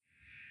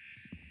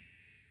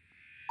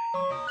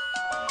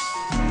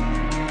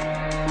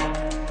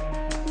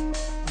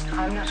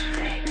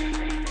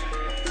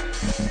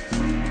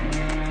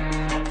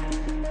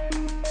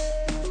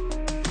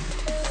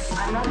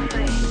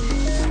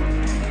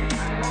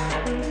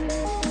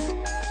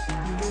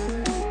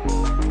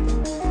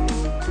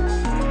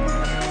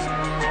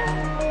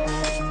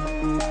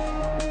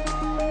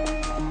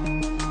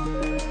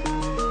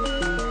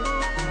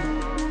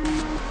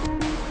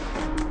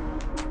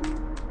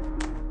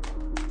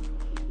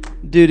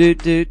Do do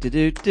do do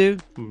do do.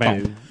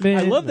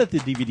 I love that the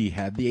DVD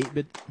had the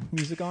 8-bit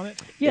music on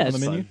it. Yeah, on the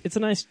menu. it's a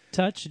nice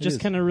touch. It just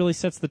is. kind of really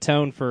sets the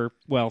tone for,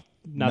 well,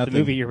 not Nothing. the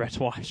movie you're about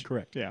to watch.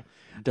 Correct. Yeah.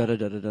 Da da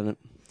da da da.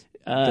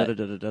 Da da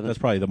da da da. That's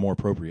probably the more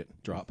appropriate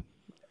drop.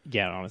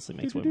 Yeah, it honestly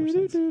makes way more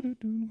sense.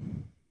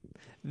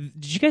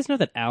 Did you guys know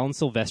that Alan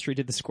Silvestri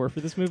did the score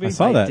for this movie? I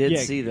saw that. Did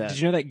see that. Did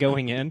you know that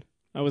going in?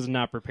 I was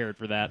not prepared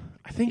for that.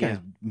 I think Yeah.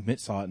 I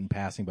saw it in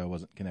passing, but I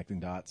wasn't connecting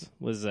dots.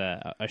 Was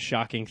a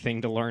shocking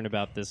thing to learn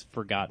about this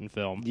forgotten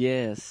film.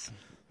 Yes.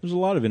 There's a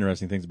lot of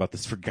interesting things about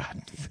this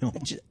forgotten film.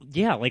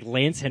 Yeah, like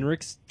Lance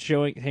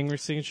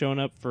Henriksen showing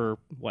up for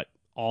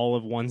all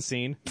of one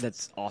scene.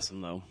 That's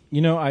awesome, though.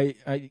 You know,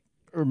 I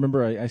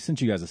remember I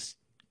sent you guys a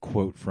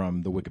quote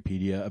from the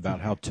Wikipedia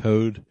about how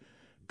Toad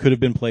could have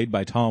been played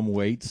by Tom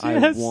Waits, I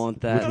Yes.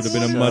 want that. which would have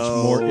been a so much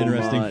more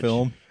interesting much.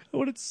 film. I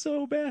want it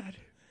so bad.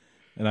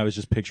 And I was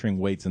just picturing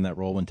Waits in that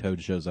role when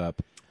Toad shows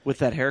up. With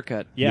that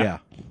haircut. Yeah.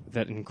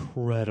 That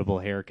incredible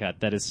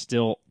haircut that is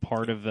still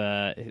part of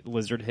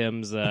Lizard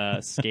Him's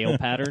scale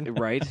pattern.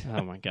 Right?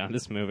 Oh my god,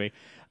 this movie.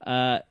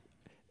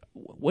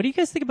 What do you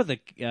guys think about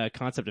the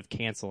concept of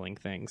canceling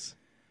things?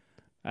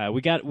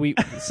 We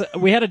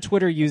had a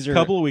Twitter user A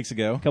couple of weeks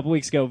ago. a couple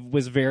weeks ago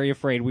was very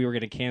afraid we were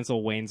going to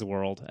cancel Wayne's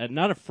World.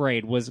 Not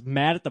afraid, was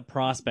mad at the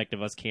prospect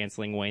of us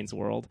canceling Wayne's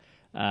World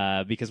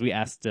because we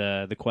asked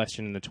the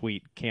question in the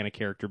tweet: can a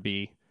character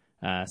be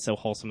so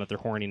wholesome that their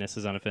horniness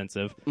is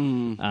unoffensive?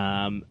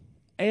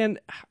 And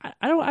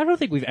I don't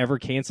think we've ever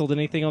canceled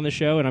anything on the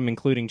show, and I'm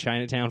including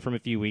Chinatown from a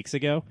few weeks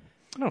ago.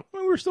 Well,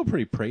 we're still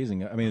pretty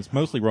praising it. I mean, it's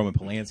mostly Roman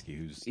Polanski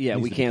who's Yeah,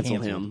 needs we to be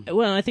canceled canceled. him.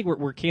 Well, I think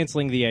we're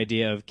canceling the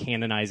idea of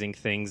canonizing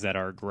things that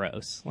are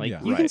gross. Like, Yeah.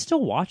 you can Right.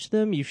 still watch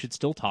them. You should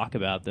still talk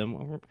about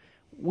them.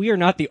 We are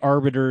not the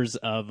arbiters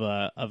of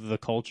the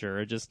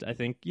culture. I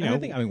think, I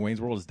mean,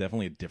 Wayne's World is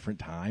definitely a different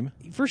time.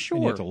 for And you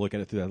sure. have to look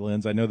at it through that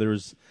lens. I know there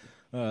was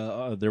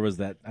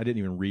that. I didn't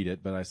even read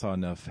it, but I saw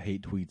enough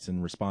hate tweets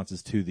and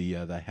responses to the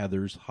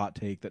Heathers hot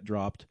take that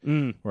dropped,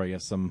 where I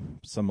guess some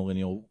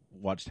millennial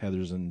watched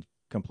Heathers and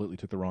completely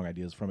took the wrong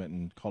ideas from it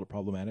and called it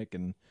problematic.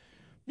 And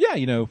yeah,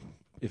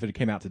 if it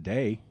came out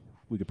today,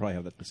 we could probably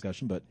have that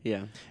discussion. But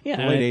Yeah. Yeah,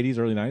 the late '80s,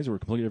 early '90s were a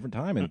completely different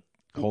time, and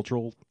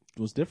cultural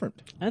was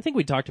different. I think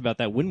we talked about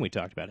that when we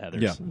talked about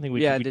Heathers. Yeah. I think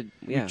we, Yeah, I we, did.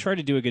 we Yeah. tried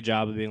to do a good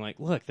job of being like,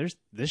 look, this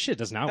shit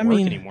does not I work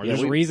mean, anymore. yeah,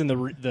 There's a we- reason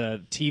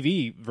the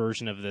TV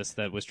version of this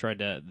that tried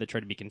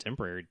to be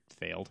contemporary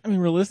failed. I mean,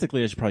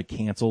 realistically, I should probably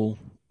cancel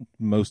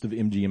most of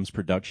MGM's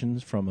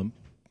productions from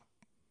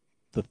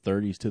the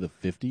 30s to the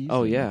 50s.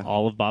 Oh, yeah.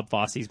 All of Bob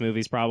Fosse's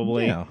movies,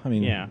 probably. Yeah, I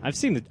mean- yeah, I've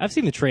seen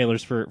the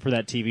trailers for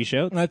that TV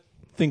show. And I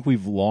think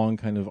we've long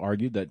kind of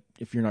argued that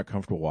if you're not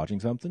comfortable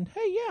watching something,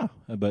 hey,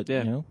 yeah. But,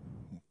 Yeah.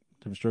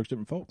 different strokes,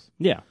 different folks.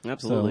 Yeah.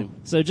 Absolutely.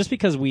 So just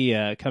because we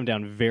come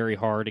down very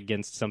hard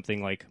against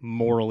something like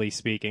morally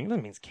speaking,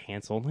 that means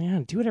cancel.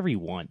 Yeah, do whatever you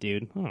want,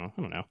 dude. I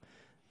don't know.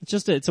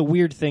 It's a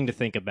weird thing to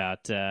think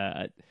about.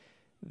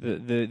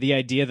 The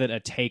idea that a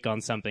take on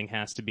something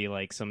has to be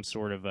like some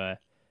sort of a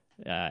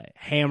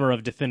hammer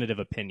of definitive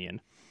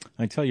opinion.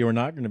 I tell you, we're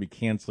not going to be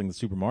canceling the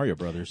Super Mario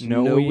Brothers.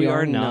 No, we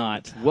are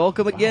not.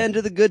 Welcome again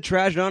to the Good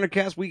Trash and Honor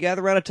Cast. We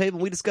gather around a table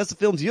and we discuss the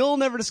films you'll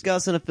never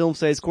discuss in a film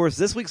studies course.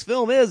 This week's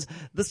film is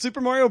the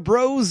Super Mario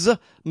Bros.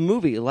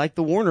 Movie, like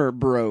the Warner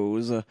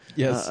Bros.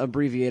 Yes.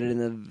 Abbreviated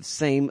in the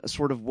same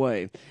sort of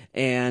way.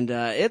 And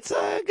it's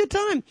a good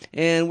time.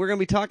 And we're going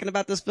to be talking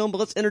about this film, but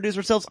let's introduce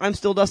ourselves. I'm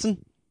still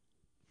Dustin.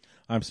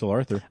 I'm still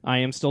Arthur. I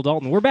am still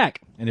Dalton. We're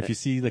back. And if you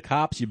see the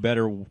cops, you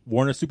better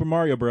warn us Super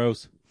Mario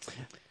Bros.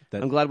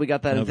 I'm glad we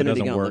got that No, if it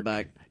Infinity doesn't Gauntlet work.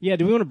 back. Yeah,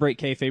 do we want to break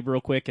kayfabe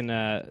real quick and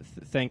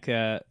thank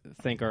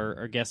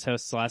our guest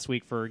hosts last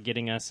week for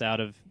getting us out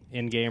of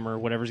Endgame or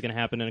whatever's going to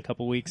happen in a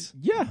couple weeks?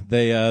 Yeah,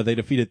 they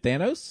defeated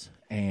Thanos,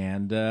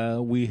 and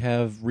we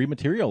have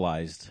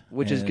rematerialized.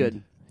 Which is And,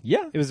 good.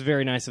 Yeah, It was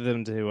very nice of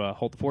them to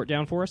hold the fort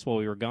down for us while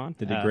we were gone.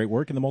 they did great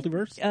work in the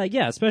multiverse.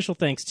 Yeah, special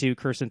thanks to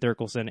Kirsten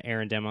Thurkelson,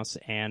 Aaron Demos,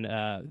 and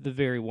the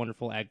very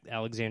wonderful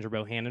Alexandra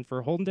Bohannon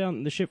for holding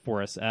down the ship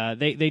for us.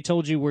 They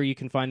told you where you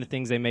can find the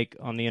things they make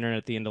on the internet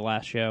at the end of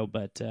last show,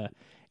 but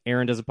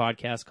Aaron does a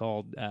podcast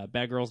called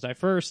Bad Girls Die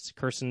First.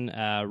 Kirsten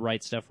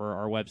writes stuff for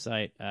our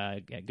website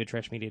at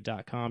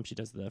goodtrashmedia.com. She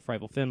does the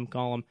Frightful Film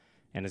column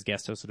and has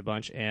guest hosted a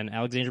bunch. And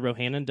Alexandra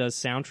Bohannon does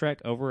soundtrack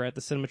over at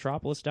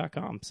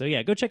thecinematropolis.com. So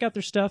yeah, go check out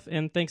their stuff,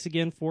 and thanks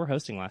again for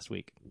hosting last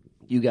week.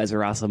 You guys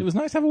are awesome. It was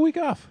nice to have a week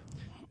off.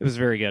 It was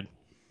very good.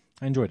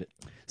 I enjoyed it.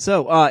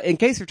 So, in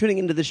case you're tuning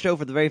into this show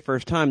for the very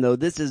first time, though,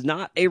 this is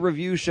not a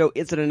review show.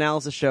 It's an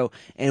analysis show,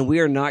 and we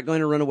are not going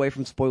to run away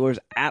from spoilers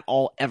at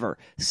all, ever.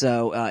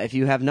 So, if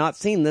you have not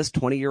seen this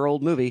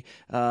 20-year-old movie,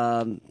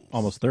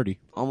 Almost 30.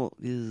 almost,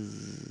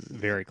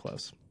 Very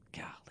close.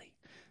 golly,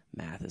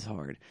 math is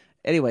hard.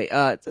 Anyway,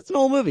 it's an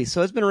old movie,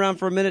 so it's been around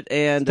for a minute,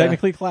 and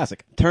Technically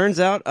classic. turns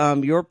out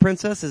your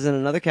princess is in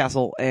another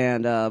castle,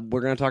 and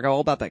we're going to talk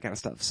all about that kind of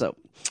stuff. So,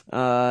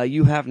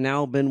 you have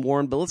now been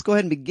warned, but let's go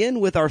ahead and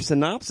begin with our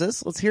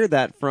synopsis. Let's hear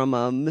that from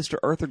Mr.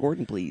 Arthur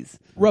Gordon, please.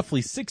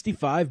 Roughly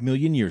 65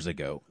 million years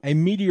ago, a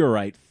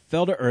meteorite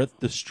fell to Earth,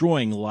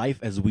 destroying life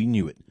as we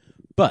knew it.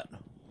 But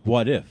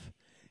what if?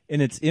 In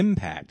its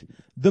impact,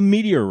 the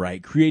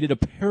meteorite created a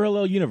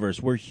parallel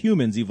universe where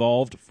humans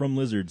evolved from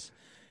lizards.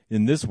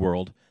 In this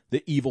world,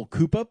 the evil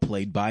Koopa,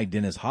 played by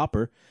Dennis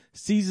Hopper,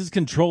 seizes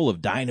control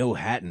of Dino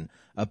Hatton,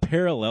 a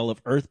parallel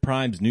of Earth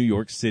Prime's New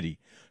York City.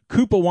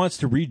 Koopa wants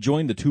to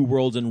rejoin the two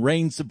worlds and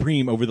reign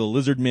supreme over the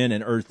lizard men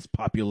and Earth's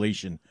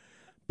population.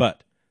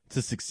 But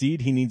to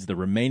succeed, he needs the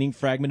remaining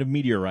fragment of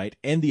meteorite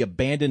and the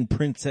abandoned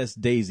Princess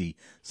Daisy,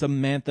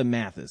 Samantha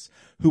Mathis,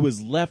 who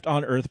was left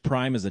on Earth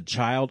Prime as a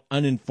child,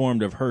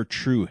 uninformed of her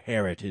true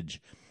heritage.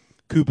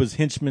 Koopa's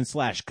henchmen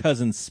 /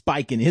 cousins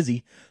Spike and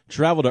Izzy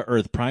travel to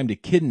Earth Prime to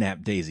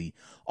kidnap Daisy.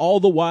 All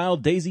the while,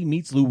 Daisy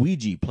meets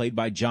Luigi, played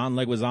by John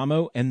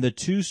Leguizamo, and the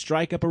two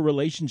strike up a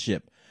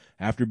relationship.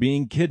 After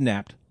being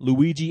kidnapped,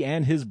 Luigi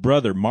and his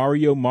brother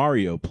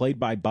Mario, played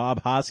by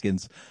Bob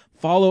Hoskins,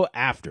 follow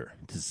after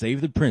to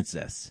save the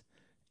princess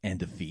and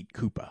defeat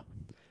Koopa.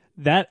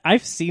 That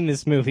I've seen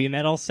this movie, and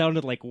that all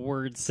sounded like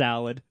word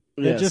salad.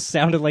 It Yes. just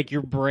sounded like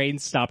your brain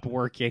stopped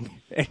working,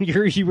 and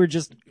you were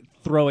just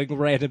throwing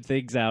random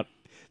things out.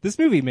 This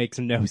movie makes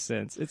no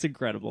sense. It's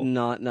incredible.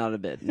 Not a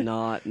bit.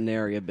 Not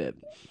nary a bit.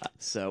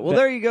 So, well,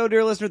 there you go,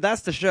 dear listener.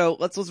 That's the show.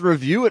 Let's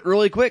review it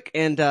really quick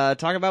and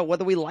talk about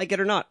whether we like it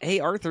or not. Hey,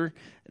 Arthur,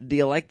 do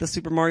you like the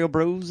Super Mario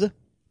Bros?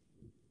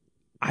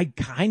 I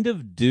kind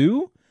of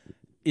do.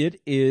 It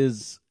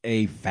is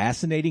a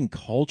fascinating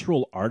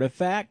cultural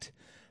artifact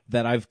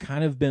that I've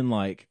kind of been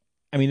like,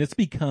 I mean, it's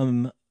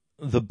become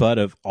the butt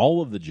of all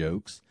of the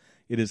jokes.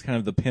 It is kind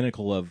of the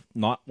pinnacle of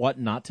what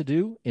not to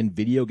do in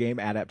video game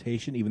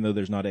adaptation, even though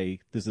there's not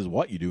this is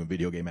what you do in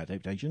video game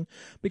adaptation,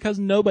 because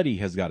nobody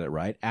has got it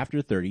right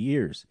after 30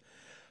 years.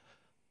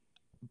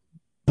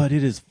 But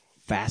it is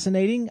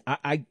fascinating.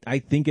 I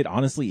think it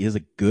honestly is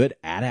a good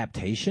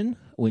adaptation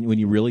when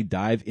you really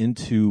dive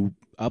into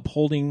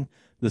upholding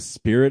the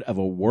spirit of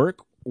a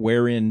work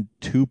wherein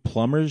two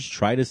plumbers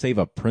try to save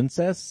a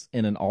princess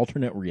in an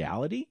alternate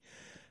reality.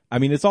 I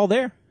mean, it's all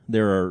there.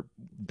 There are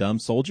dumb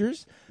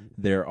soldiers.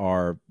 There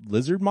are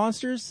lizard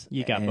monsters.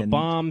 You got and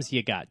bombs.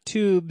 You got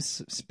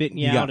tubes spitting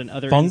you you out, got and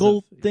other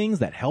fungal things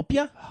that help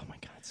you. Oh my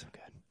god, it's so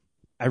good.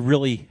 I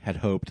really had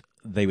hoped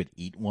they would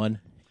eat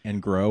one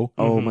and grow.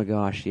 Oh my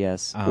gosh,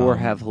 yes. Or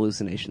have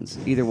hallucinations.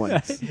 Either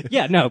one.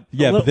 Yeah, no.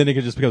 Yeah, but then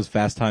it just becomes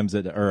Fast Times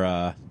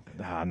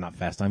not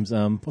Fast Times.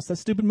 What's that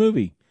stupid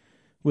movie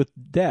with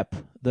Depp?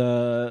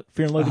 The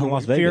Fear and Loathing in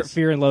Las Vegas.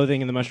 Fear and Loathing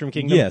in the Mushroom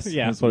Kingdom. Yes,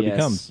 yeah. that's what it Yes.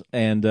 becomes.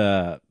 And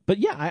but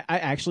yeah, I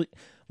actually,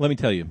 let me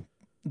tell you,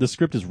 the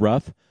script is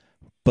rough,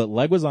 but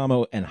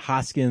Leguizamo and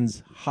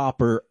Hoskins,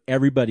 Hopper,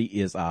 everybody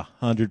is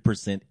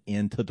 100%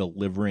 into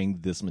delivering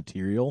this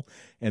material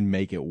and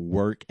make it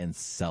work and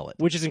sell it.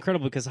 Which is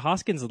incredible because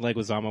Hoskins and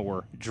Leguizamo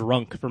were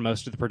drunk for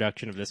most of the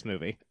production of this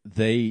movie.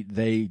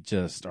 They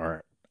just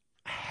are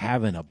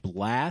having a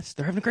blast.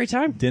 They're having a great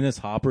time. Dennis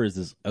Hopper is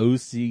this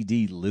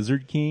OCD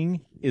Lizard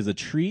King is a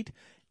treat,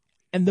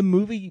 and the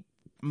movie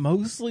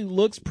mostly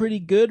looks pretty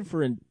good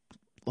for a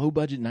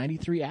low-budget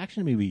 93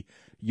 action movie.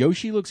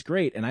 Yoshi looks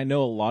great, and I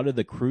know a lot of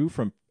the crew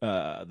from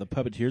the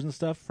puppeteers and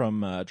stuff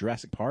from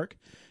Jurassic Park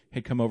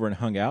had come over and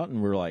hung out,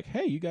 and we were like,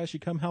 hey, you guys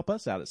should come help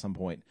us out at some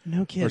point.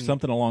 No kidding. Or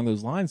something along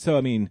those lines. So,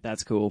 I mean,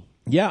 That's cool.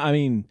 yeah, I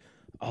mean,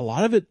 a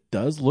lot of it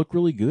does look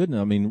really good, and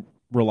I mean,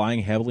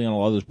 relying heavily on a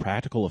lot of those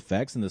practical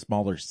effects and the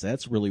smaller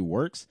sets really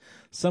works.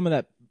 Some of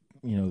that,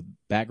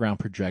 background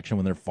projection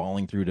when they're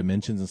falling through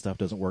dimensions and stuff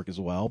doesn't work as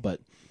well,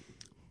 but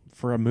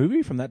for a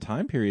movie from that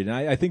time period, and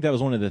I think that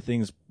was one of the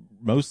things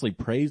mostly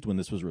praised when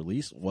this was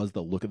released was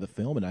the look of the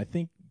film, and I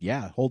think,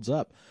 yeah, it holds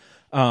up.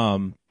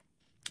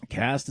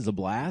 Cast is a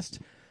blast.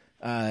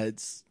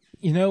 It's,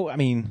 I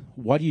mean,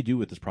 what do you do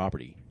with this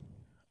property?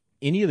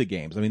 Any of the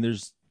games, I mean,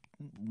 there's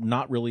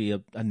not really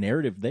a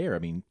narrative there. I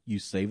mean, you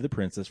save the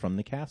princess from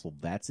the castle.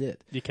 That's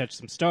it. You catch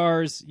some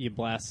stars. You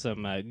blast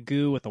some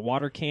goo with a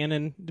water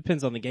cannon.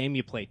 Depends on the game.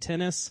 You play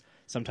tennis.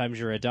 Sometimes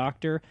you're a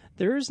doctor.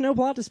 There's no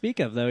plot to speak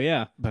of, though,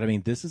 yeah. But, I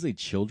mean, this is a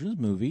children's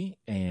movie,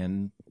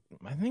 and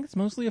I think it's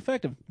mostly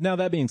effective. Now,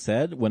 that being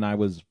said, when I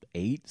was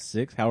 8,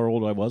 6, however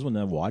old I was when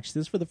I watched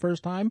this for the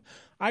first time,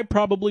 I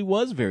probably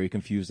was very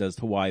confused as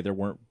to why there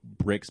weren't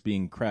bricks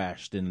being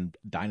crashed and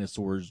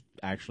dinosaurs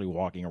actually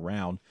walking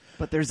around.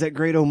 But there's that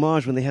great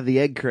homage when they have the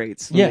egg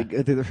crates. When Yeah. They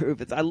go through the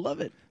roof. I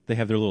love it. They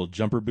have their little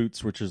jumper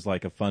boots, which is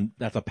like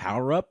that's a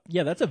power-up.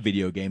 Yeah, that's a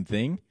video game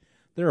thing.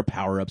 There are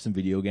power-ups in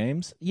video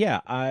games.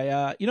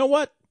 Yeah, you know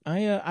what?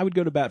 I would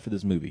go to bat for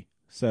this movie.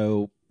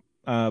 So,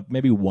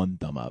 maybe 1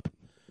 thumb up.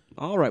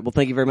 All right. Well,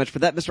 thank you very much for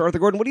that, Mr. Arthur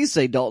Gordon. What do you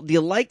say, Dalton? Do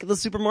you like the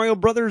Super Mario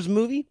Brothers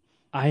movie?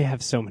 I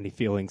have so many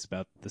feelings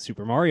about the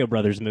Super Mario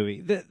Brothers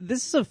movie.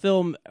 This is a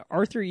film,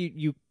 Arthur,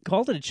 you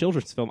called it a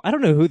children's film. I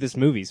don't know who this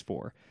movie's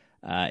for.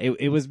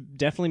 It was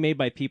definitely made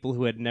by people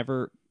who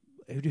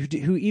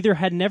who either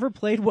had never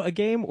played a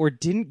game or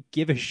didn't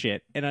give a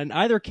shit. And in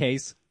either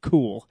case,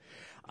 cool.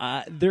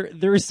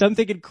 There is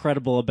something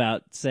incredible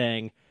about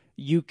saying,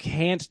 you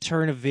can't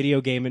turn a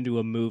video game into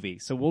a movie,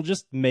 so we'll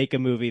just make a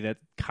movie that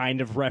kind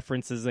of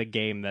references a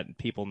game that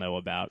people know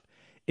about.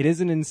 It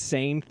is an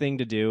insane thing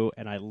to do,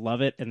 and I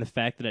love it. And the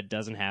fact that it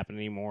doesn't happen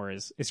anymore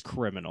is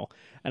criminal.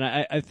 And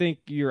I think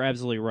you're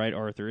absolutely right,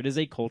 Arthur. It is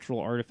a cultural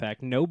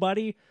artifact.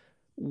 Nobody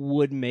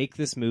would make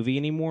this movie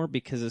anymore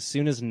because as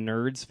soon as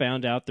nerds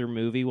found out their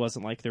movie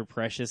wasn't like their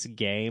precious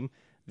game,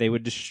 they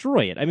would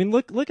destroy it. I mean,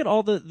 look at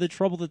all the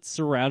trouble that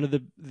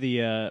surrounded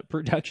the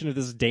production of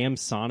this damn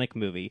Sonic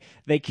movie.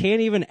 They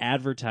can't even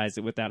advertise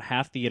it without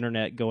half the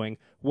internet going,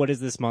 "What is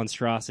this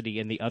monstrosity?"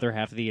 and the other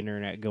half of the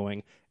internet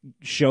going,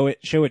 "Show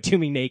it to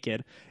me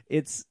naked."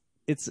 It's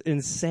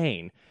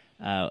insane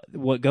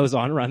what goes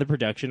on around the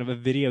production of a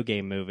video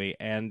game movie,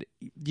 and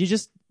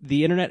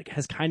the internet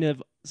has kind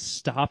of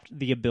stopped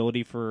the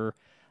ability for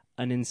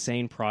an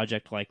insane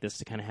project like this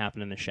to kind of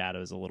happen in the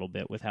shadows a little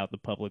bit without the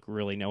public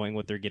really knowing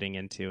what they're getting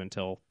into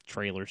until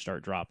trailers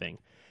start dropping.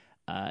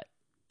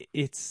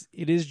 It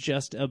is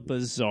just a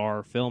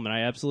bizarre film, and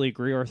I absolutely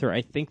agree, Arthur.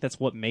 I think that's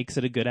what makes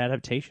it a good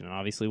adaptation, and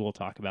obviously we'll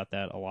talk about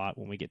that a lot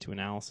when we get to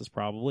analysis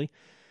probably,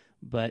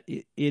 but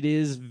it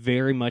is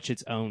very much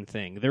its own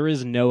thing. There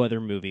is no other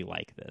movie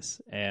like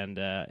this, and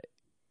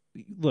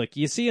look,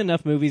 you see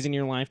enough movies in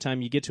your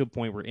lifetime, you get to a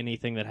point where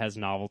anything that has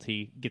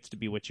novelty gets to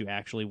be what you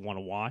actually want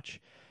to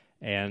watch.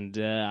 And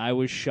I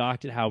was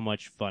shocked at how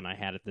much fun I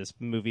had at this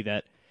movie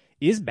that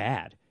is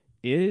bad.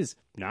 It is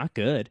not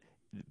good.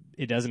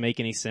 It doesn't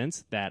make any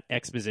sense. That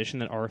exposition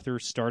that Arthur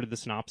started the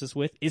synopsis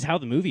with is how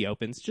the movie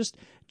opens. Just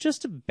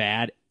a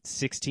bad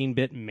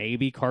 16-bit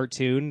maybe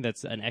cartoon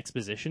that's an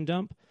exposition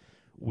dump.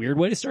 Weird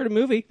way to start a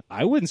movie.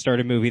 I wouldn't start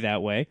a movie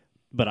that way.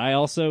 But I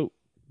also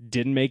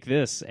didn't make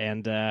this,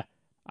 and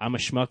I'm a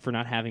schmuck for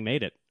not having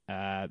made it.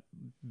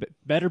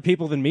 Better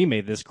people than me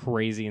made this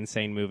crazy,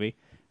 insane movie.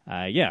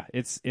 Yeah,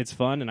 it's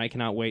fun, and I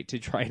cannot wait to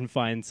try and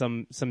find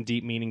some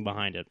deep meaning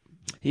behind it.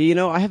 You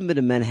know, I haven't been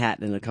to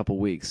Manhattan in a couple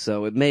weeks,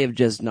 so it may have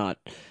just not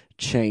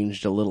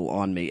changed a little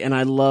on me. And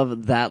I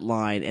love that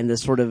line and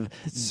this sort of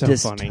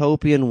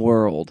dystopian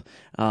world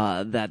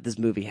that this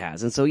movie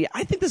has. And so, yeah,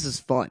 I think this is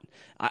fun.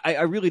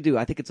 I really do.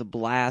 I think it's a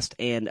blast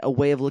and a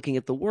way of looking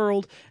at the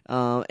world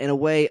and a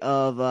way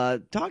of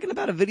talking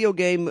about a video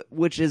game,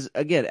 which is,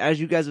 again, as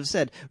you guys have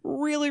said,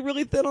 really,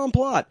 really thin on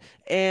plot.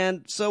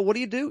 And so what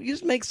do? You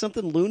just make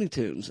something Looney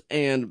Tunes.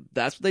 And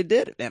that's what they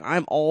did. And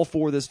I'm all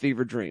for this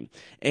fever dream.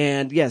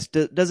 And yes,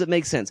 does it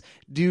make sense?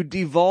 Do you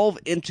devolve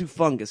into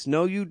fungus?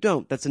 No, you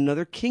don't. That's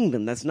another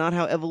kingdom. That's not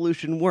how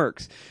evolution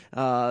works.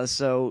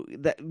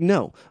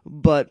 No.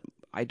 But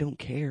I don't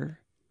care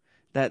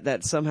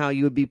that somehow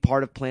you would be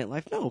part of plant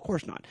life. No, of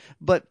course not.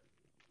 But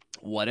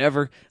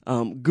whatever.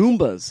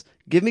 Goombas.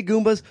 Give me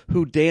Goombas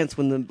who dance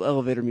when the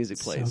elevator music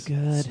plays. So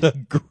good. It's a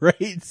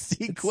great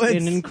sequence.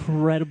 It's an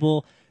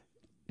incredible.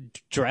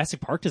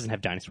 Jurassic Park doesn't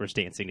have dinosaurs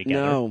dancing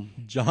together. No.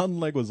 John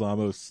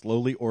Leguizamo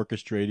slowly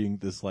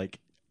orchestrating this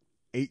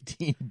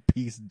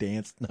 18-piece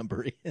dance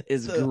number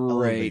is great.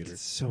 Elevator.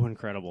 It's so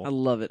incredible. I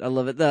love it.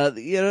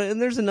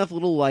 And there's enough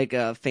little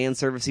fan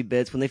servicey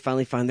bits when they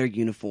finally find their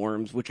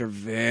uniforms, which are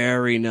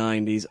very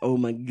 90s. Oh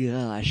my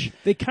gosh.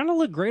 They kind of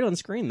look great on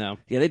screen though.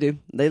 Yeah, they do.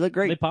 They look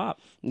great. They pop.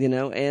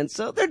 And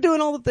so they're doing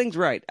all the things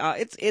right.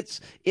 It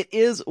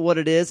is what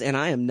it is, and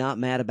I am not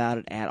mad about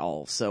it at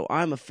all. So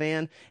I'm a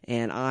fan,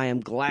 and I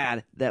am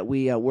glad that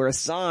we were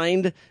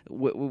assigned.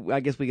 I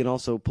guess we can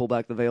also pull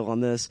back the veil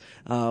on this.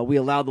 We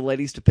allowed the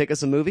ladies to pick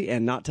us a movie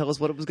and not tell us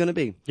what it was going to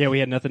be. Yeah, we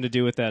had nothing to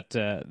do with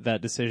that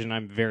decision.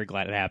 I'm very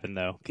glad it happened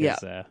though.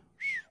 Yeah.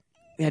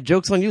 Yeah,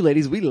 joke's on you,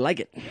 ladies. We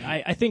like it.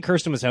 I think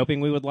Kirsten was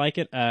hoping we would like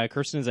it.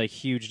 Kirsten is a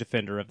huge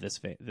defender of this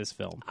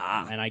film,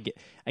 and I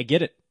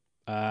get it.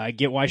 I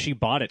get why she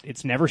bought it.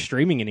 It's never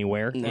streaming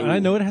anywhere. No. And I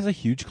know it has a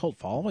huge cult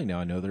following now.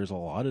 I know there's a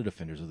lot of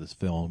defenders of this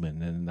film,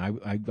 and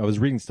I was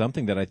reading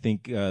something that I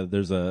think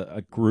there's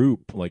a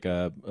group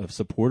of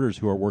supporters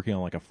who are working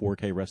on a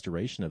 4K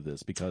restoration of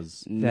this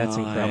because that's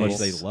incredible. How much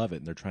they love it,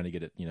 and they're trying to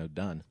get it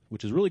done,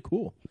 which is really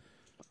cool.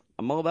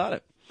 I'm all about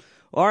it.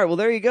 All right, well,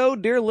 there you go,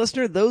 dear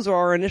listener. Those are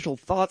our initial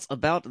thoughts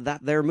about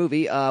that there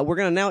movie. We're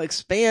going to now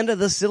expand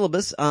the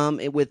syllabus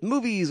with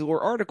movies or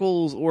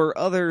articles or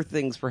other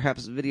things,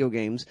 perhaps video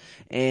games,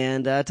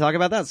 and talk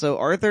about that. So,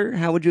 Arthur,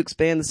 how would you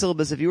expand the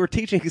syllabus if you were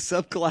teaching a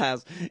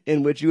subclass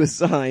in which you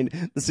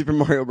assigned the Super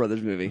Mario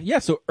Brothers movie? Yeah,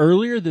 so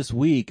earlier this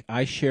week,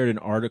 I shared an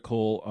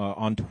article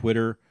on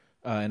Twitter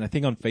and I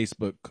think on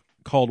Facebook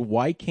called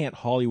 "Why Can't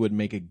Hollywood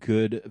Make a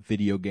Good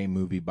Video Game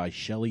Movie" by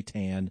Shelley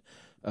Tan.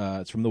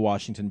 It's from the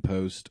Washington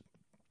Post.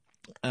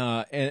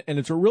 And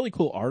it's a really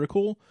cool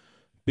article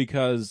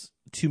because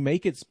to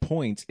make its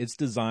points, it's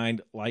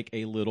designed like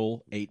a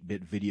little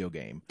 8-bit video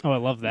game. Oh, I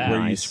love that.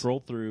 Where you scroll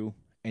through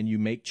and you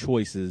make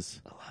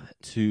choices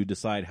to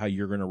decide how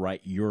you're going to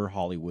write your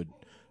Hollywood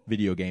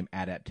video game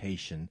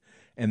adaptation.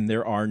 And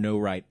there are no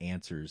right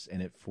answers,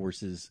 and it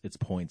forces its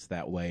points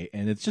that way.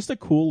 And it's just a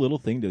cool little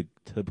thing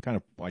to kind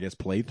of, I guess,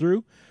 play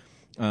through.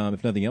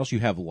 If nothing else, you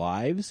have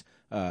lives.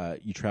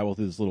 You travel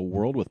through this little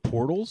world with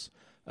portals.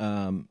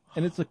 And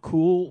it's a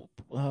cool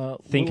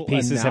think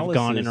pieces analysis. Have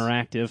gone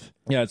interactive.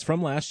 Yeah, it's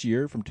from last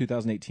year, from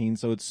 2018.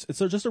 So it's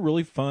just a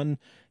really fun,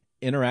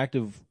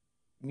 interactive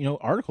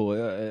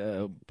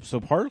article. So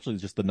partially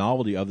just the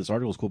novelty of this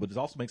article is cool, but it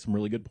also makes some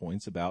really good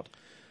points about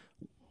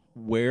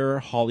where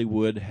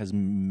Hollywood has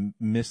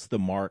missed the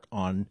mark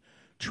on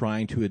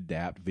trying to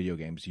adapt video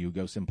games. You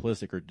go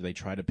simplistic, or do they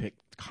try to pick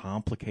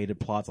complicated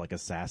plots like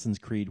Assassin's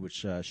Creed,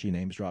 which she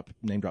name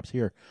drops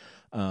here,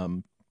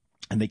 and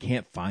they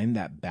can't find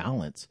that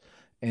balance.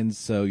 And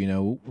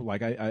so,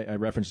 like I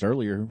referenced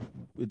earlier,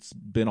 it's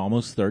been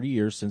almost 30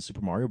 years since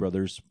Super Mario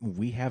Brothers.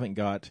 We haven't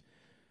got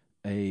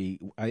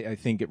I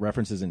think it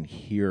references in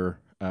here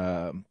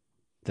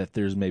that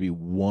there's maybe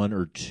one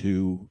or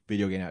two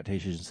video game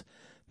adaptations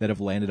that have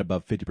landed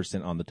above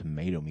 50% on the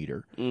tomato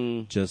meter.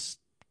 Just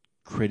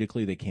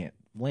critically, they can't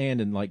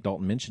land. And like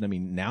Dalton mentioned, I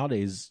mean,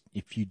 nowadays,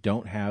 if you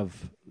don't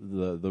have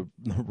the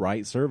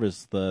right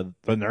service, the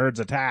nerds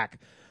attack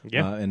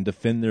and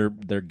defend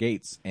their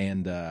gates.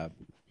 And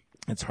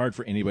it's hard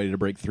for anybody to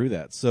break through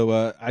that.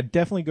 So I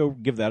definitely go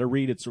give that a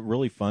read. It's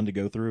really fun to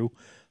go through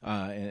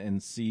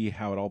and see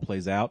how it all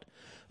plays out.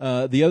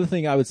 The other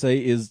thing I would say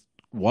is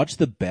watch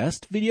the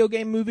best video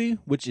game movie,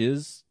 which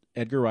is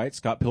Edgar Wright's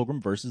Scott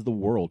Pilgrim versus the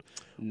World.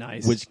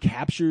 Nice. Which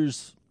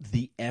captures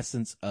the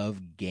essence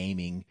of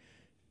gaming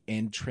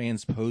and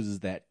transposes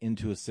that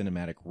into a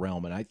cinematic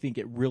realm. And I think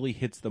it really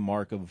hits the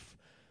mark of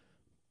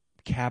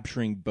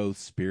capturing both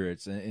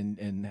spirits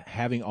and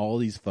having all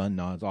these fun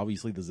nods.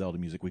 Obviously, the Zelda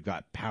music. We've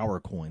got power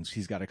coins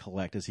he's got to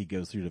collect as he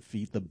goes through to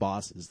defeat the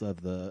bosses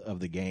of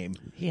the game.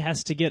 He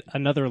has to get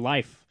another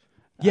life.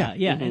 Yeah.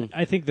 And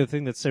I think the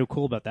thing that's so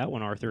cool about that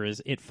one, Arthur,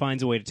 is it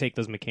finds a way to take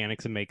those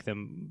mechanics and make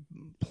them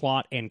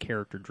plot and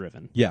character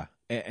driven. Yeah,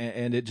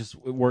 and it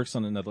works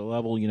on another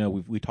level.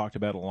 We talked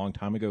about it a long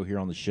time ago here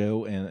on the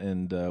show,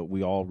 and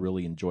we all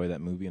really enjoy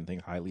that movie and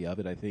think highly of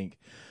it, I think.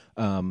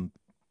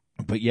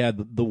 But yeah,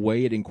 the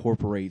way it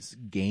incorporates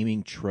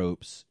gaming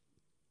tropes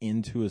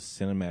into a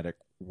cinematic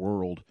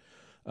world,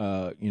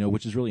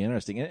 which is really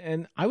interesting.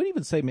 And I would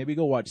even say maybe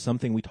go watch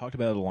something we talked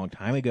about it a long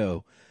time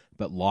ago,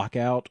 but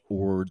Lockout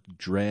or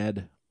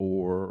Dread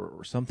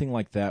or something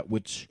like that,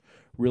 which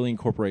really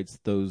incorporates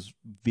those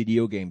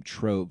video game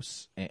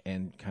tropes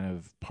and kind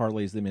of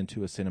parlays them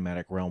into a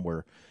cinematic realm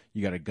where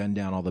you got to gun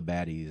down all the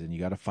baddies and you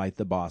got to fight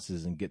the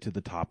bosses and get to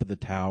the top of the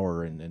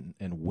tower and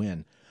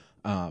win.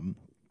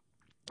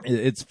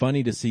 It's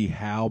funny to see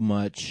how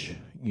much,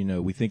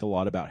 we think a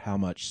lot about how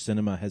much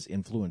cinema has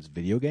influenced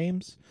video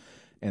games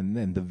and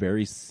then the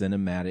very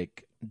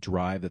cinematic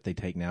drive that they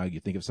take now. You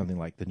think of something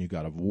like the new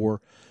God of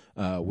War,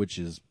 which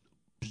is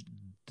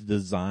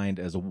designed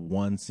as a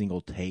one single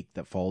take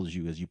that follows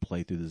you as you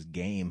play through this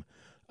game,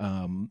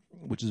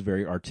 which is a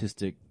very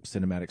artistic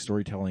cinematic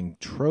storytelling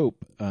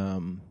trope.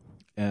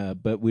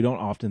 But we don't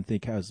often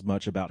think as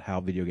much about how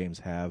video games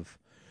have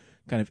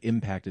kind of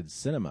impacted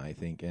cinema, I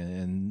think.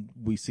 And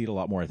we see it a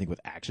lot more, I think,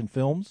 with action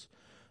films,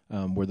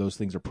 where those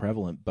things are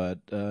prevalent. But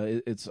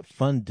it's a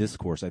fun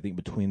discourse, I think,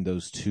 between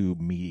those two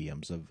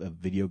mediums of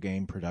video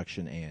game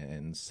production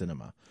and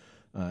cinema.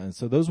 And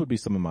so those would be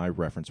some of my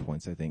reference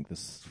points, I think,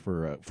 this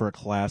for a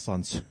class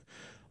on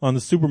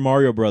the Super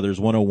Mario Brothers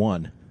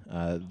 101.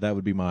 That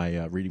would be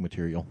my reading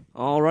material.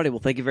 Alrighty, well,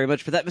 thank you very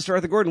much for that, Mr.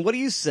 Arthur Gordon. What do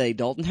you say,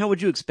 Dalton? How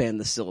would you expand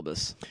the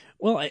syllabus?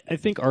 Well, I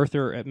think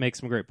Arthur makes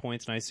some great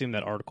points, and I assume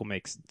that article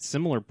makes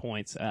similar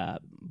points.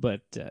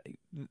 But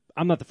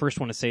I'm not the first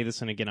one to say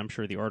this, and again, I'm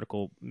sure the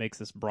article makes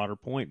this broader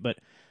point. But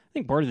I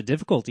think part of the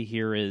difficulty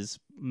here is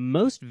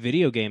most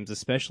video games,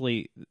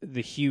 especially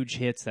the huge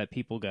hits that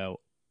people go,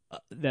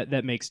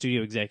 that make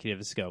studio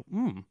executives go,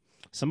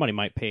 somebody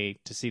might pay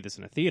to see this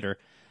in a theater.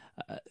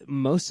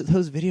 Most of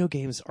those video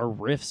games are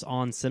riffs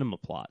on cinema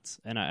plots.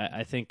 And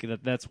I think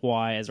that's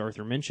why, as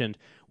Arthur mentioned,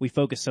 we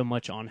focus so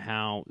much on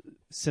how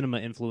cinema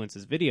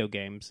influences video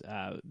games,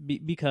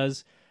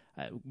 because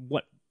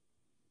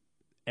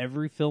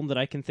every film that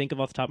I can think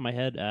of off the top of my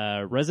head,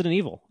 Resident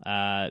Evil,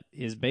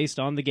 is based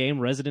on the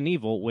game Resident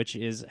Evil, which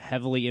is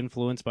heavily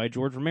influenced by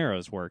George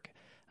Romero's work.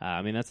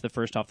 That's the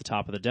first off the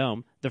top of the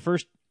dome. The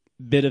first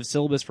bit of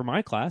syllabus for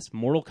my class,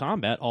 Mortal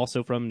Kombat,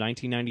 also from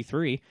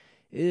 1993,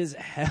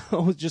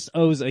 just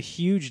owes a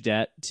huge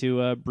debt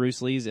to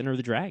Bruce Lee's Enter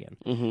the Dragon.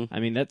 Mm-hmm. I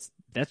mean, that's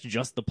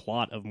just the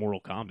plot of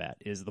Mortal Kombat,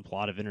 is the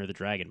plot of Enter the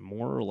Dragon,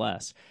 more or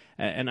less.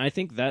 And I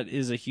think that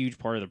is a huge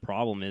part of the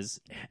problem is,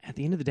 at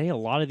the end of the day, a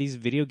lot of these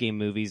video game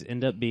movies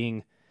end up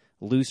being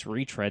loose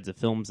retreads of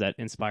films that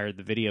inspired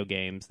the video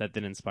games that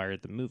then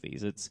inspired the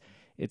movies.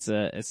 It's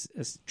a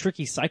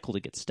tricky cycle to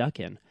get stuck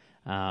in.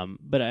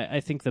 But I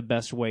think the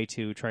best way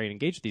to try and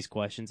engage these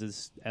questions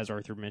is, as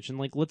Arthur mentioned,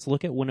 let's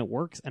look at when it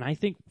works. And I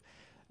think,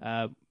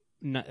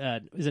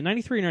 is it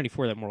 93 or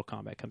 94 that Mortal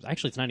Kombat comes?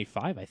 Actually, it's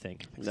 95, I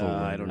think.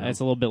 I don't know. It's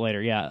a little bit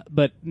later, yeah.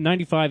 But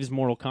 95 is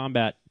Mortal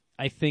Kombat,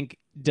 I think,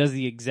 does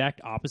the exact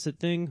opposite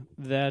thing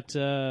that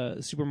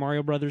Super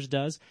Mario Brothers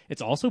does.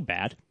 It's also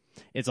bad.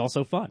 It's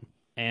also fun.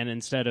 And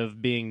instead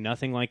of being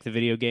nothing like the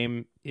video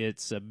game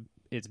it's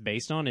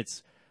based on,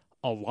 it's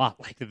a lot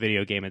like the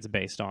video game it's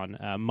based on,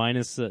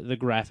 minus the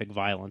graphic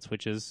violence,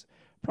 which is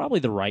probably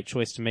the right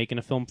choice to make in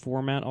a film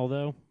format,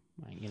 although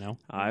You know,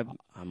 I'm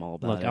all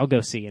about look, it. I'll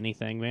go see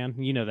anything, man.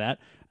 You know that.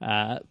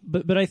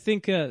 But I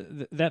think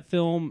that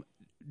film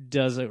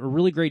does a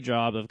really great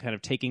job of kind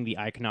of taking the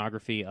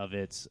iconography of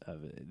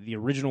the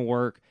original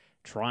work,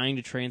 trying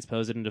to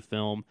transpose it into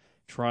film,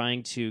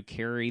 trying to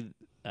carry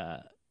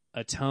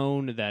a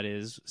tone that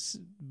is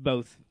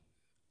both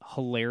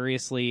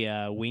hilariously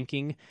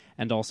winking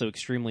and also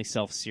extremely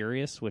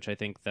self-serious, which I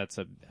think that's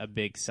a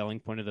big selling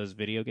point of those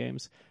video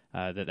games,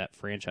 that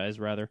franchise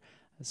rather.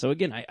 So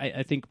again,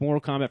 I think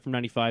Mortal Kombat from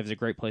 '95 is a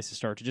great place to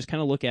start, to just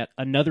kind of look at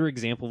another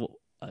example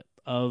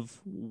of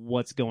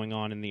what's going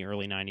on in the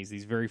early '90s,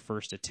 these very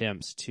first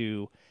attempts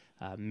to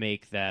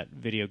make that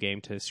video game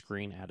to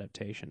screen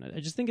adaptation. I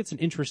just think it's an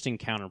interesting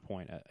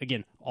counterpoint.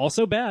 Again,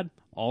 also bad,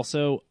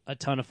 also a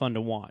ton of fun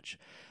to watch.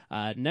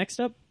 Next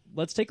up,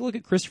 let's take a look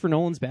at Christopher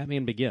Nolan's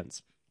Batman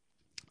Begins.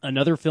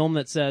 Another film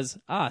that says,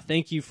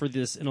 thank you for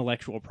this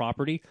intellectual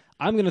property.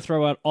 I'm going to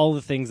throw out all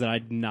the things that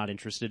I'm not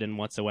interested in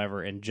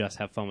whatsoever and just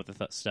have fun with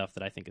the stuff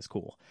that I think is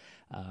cool.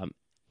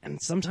 And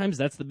sometimes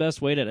that's the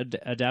best way to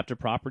adapt a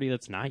property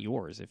that's not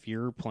yours. If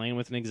you're playing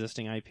with an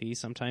existing IP,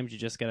 sometimes you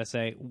just got to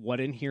say,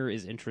 what in here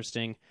is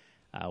interesting?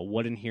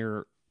 What in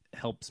here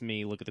helps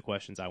me look at the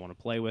questions I want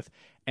to play with?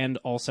 And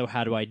also,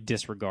 how do I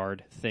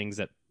disregard things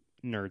that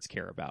nerds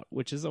care about?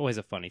 Which is always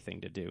a funny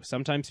thing to do.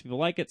 Sometimes people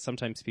like it,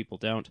 sometimes people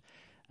don't.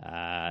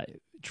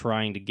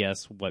 Trying to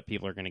guess what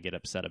people are going to get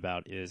upset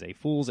about is a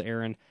fool's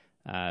errand.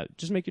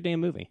 Just make your damn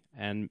movie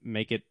and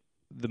make it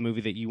the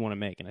movie that you want to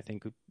make. And I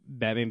think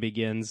Batman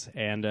Begins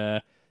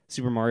and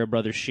Super Mario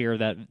Brothers share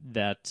that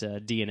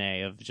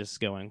DNA of just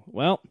going,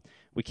 well,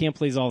 we can't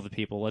please all the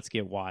people. Let's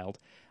get wild.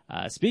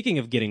 Speaking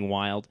of getting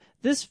wild,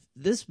 this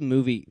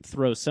movie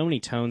throws so many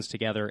tones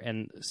together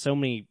and so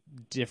many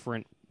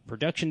different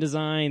production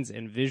designs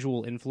and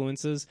visual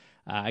influences.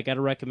 I got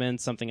to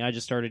recommend something I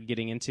just started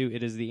getting into.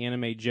 It is the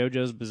anime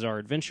JoJo's Bizarre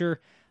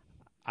Adventure.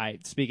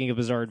 Speaking of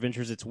Bizarre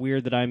Adventures, it's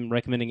weird that I'm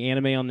recommending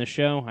anime on this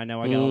show. I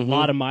know I got a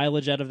lot of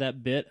mileage out of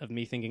that bit of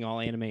me thinking all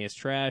anime is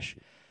trash.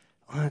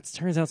 Well, it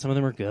turns out some of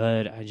them are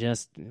good.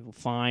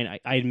 Fine.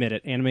 I admit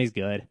it. Anime's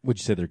good. Would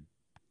you say they're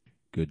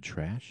good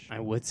trash? I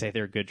would say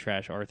they're good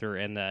trash, Arthur.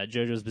 And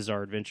JoJo's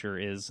Bizarre Adventure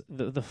is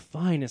the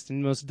finest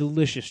and most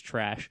delicious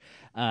trash.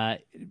 I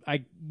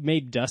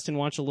made Dustin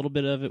watch a little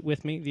bit of it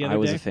with me the other day. I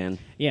was a fan.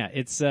 Yeah,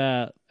 it's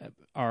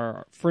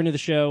our friend of the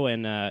show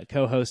and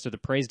co-host of the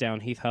Praise Down,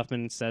 Heath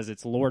Huffman, says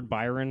it's Lord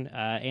Byron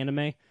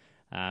anime.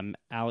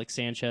 Alex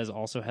Sanchez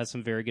also has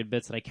some very good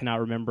bits that I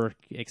cannot remember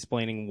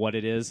explaining what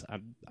it is.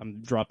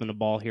 I'm dropping the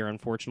ball here,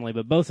 unfortunately.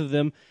 But both of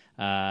them,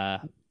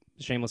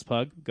 shameless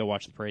plug, go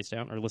watch the Praise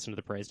Down or listen to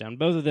the Praise Down.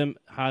 Both of them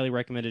highly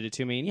recommended it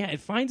to me. And yeah, it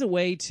finds a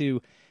way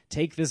to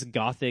take this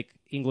gothic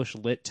English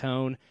lit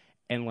tone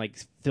and like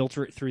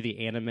filter it through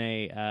the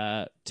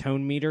anime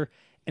tone meter.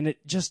 And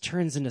it just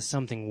turns into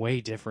something way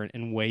different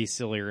and way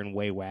sillier and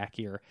way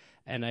wackier.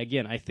 And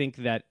again, I think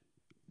that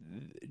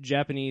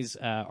Japanese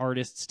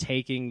artists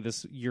taking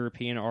this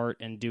European art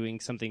and doing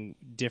something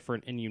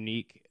different and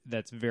unique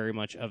that's very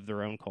much of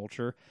their own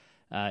culture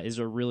is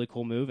a really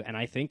cool move. And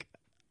I think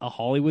a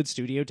Hollywood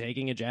studio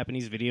taking a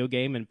Japanese video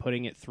game and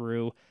putting it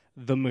through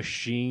the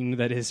machine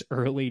that is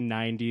early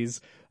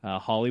 90s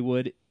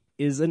Hollywood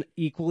is an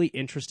equally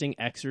interesting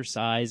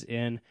exercise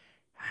in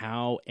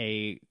how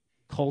a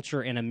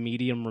culture and a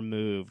medium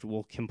removed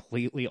will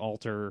completely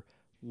alter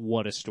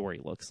what a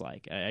story looks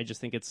like. I just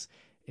think it's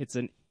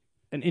an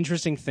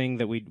interesting thing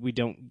that we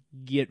don't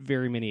get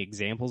very many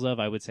examples of,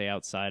 I would say,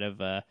 outside of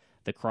the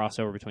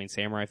crossover between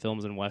samurai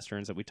films and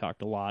westerns that we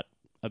talked a lot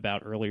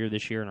about earlier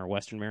this year in our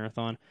Western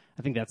Marathon.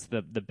 I think that's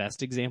the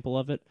best example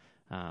of it.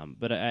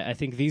 But I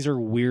think these are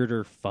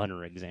weirder,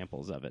 funner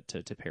examples of it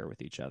to pair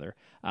with each other.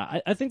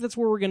 I think that's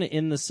where we're going to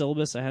end the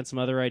syllabus. I had some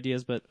other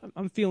ideas, but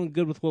I'm feeling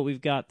good with what we've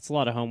got. It's a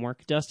lot of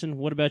homework. Dustin,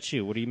 what about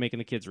you? What are you making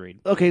the kids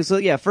read? Okay, so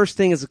yeah, first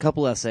thing is a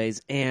couple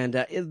essays, and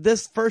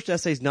this first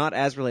essay is not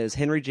as related as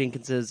Henry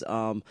Jenkins's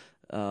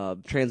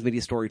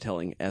transmedia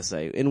storytelling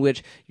essay, in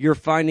which you're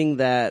finding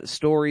that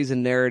stories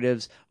and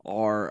narratives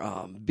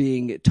are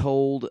being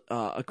told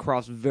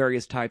across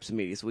various types of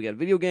media. So we got a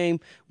video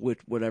game, with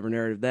whatever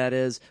narrative that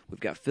is.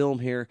 We've got film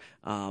here.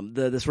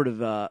 The sort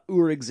of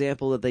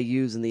example that they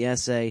use in the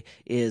essay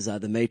is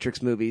the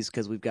Matrix movies,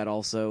 because we've got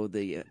also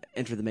the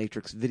Enter the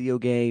Matrix video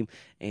game,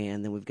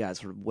 and then we've got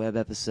sort of web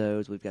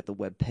episodes. We've got the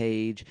web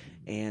page,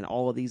 and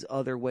all of these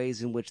other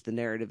ways in which the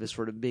narrative is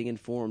sort of being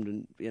informed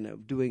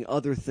and doing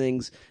other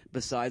things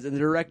besides the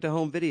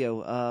direct-to-home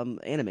video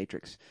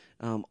Animatrix.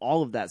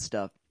 All of that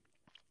stuff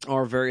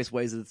are various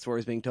ways that the story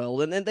is being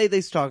told. And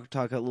they talk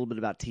a little bit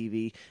about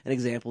TV and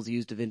examples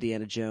used of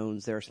Indiana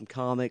Jones. There are some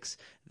comics.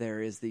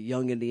 There is the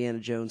Young Indiana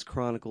Jones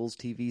Chronicles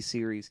TV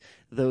series,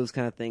 those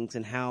kind of things,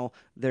 and how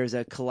there's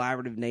a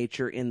collaborative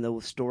nature in the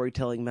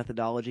storytelling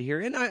methodology here.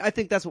 And I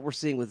think that's what we're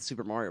seeing with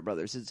Super Mario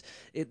Brothers.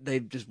 They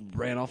just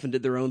ran off and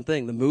did their own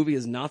thing. The movie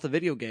is not the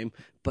video game,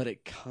 but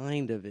it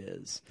kind of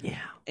is. Yeah.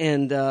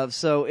 And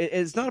so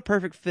it's not a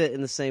perfect fit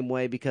in the same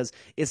way, because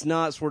it's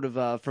not sort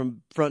of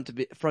from front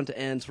to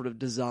end sort of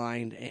designed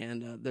designed,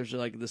 and there's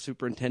like the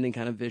superintending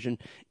kind of vision.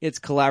 It's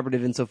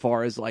collaborative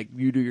insofar as like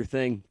you do your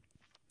thing,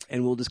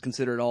 and we'll just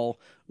consider it all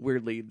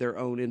weirdly their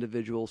own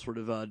individual sort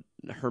of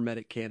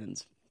hermetic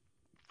canons.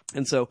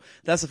 And so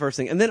that's the first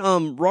thing. And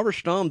then Robert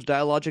Stamm's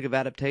Dialogic of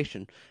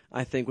Adaptation,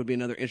 I think, would be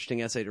another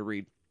interesting essay to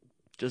read.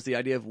 Just the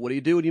idea of what do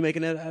you do when you make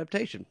an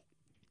adaptation?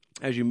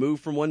 As you move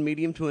from one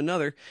medium to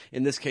another,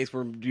 in this case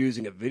we're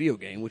using a video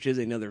game, which is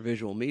another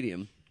visual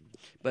medium.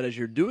 But as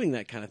you're doing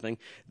that kind of thing,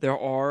 there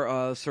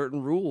are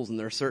certain rules and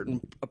there are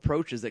certain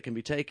approaches that can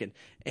be taken.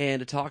 And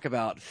to talk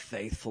about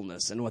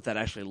faithfulness and what that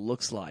actually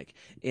looks like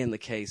in the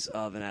case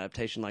of an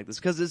adaptation like this.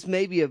 Because this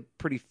may be a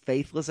pretty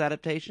faithless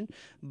adaptation,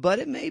 but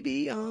it may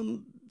be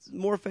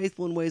more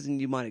faithful in ways than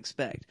you might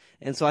expect.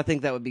 And so I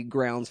think that would be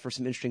grounds for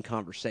some interesting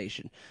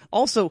conversation.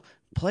 Also,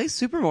 play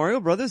Super Mario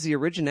Brothers, the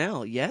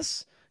original,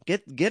 yes?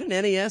 Get an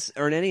NES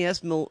or an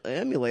NES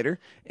emulator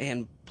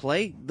and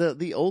play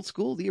the old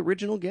school, the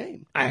original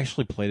game. I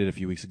actually played it a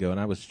few weeks ago, and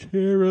I was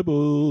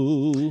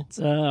terrible. It's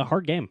a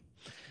hard game.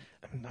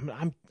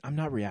 I'm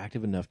not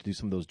reactive enough to do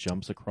some of those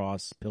jumps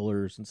across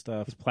pillars and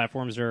stuff. These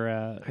platforms are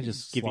I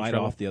just give you slide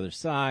trouble. off the other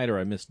side, or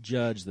I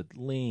misjudge the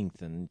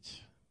length, and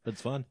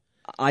it's fun.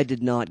 I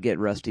did not get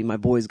rusty. My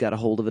boys got a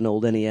hold of an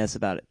old NES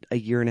about a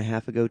year and a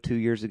half ago, 2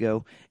 years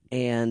ago,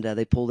 and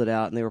they pulled it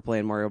out and they were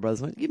playing Mario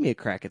Brothers. I went, give me a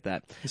crack at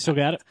that. You still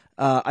got it?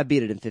 I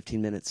beat it in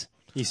 15 minutes.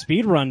 You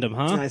speedrunned them,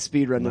 huh? I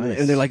speedrun them, Nice.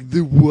 and they're like, "The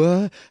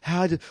what?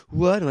 How?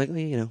 What?" I'm like,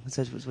 well,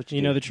 that's what you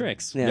You do. know the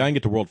tricks. Yeah. Yeah, I can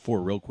get to World 4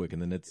 real quick, and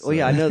then it's Well,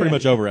 yeah, I know pretty that.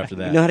 much over after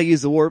that. You know how to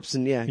use the warps,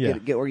 and Yeah.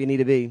 get where you need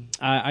to be.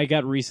 I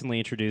got recently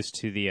introduced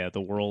to the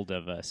world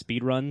of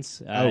speedruns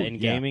in yeah.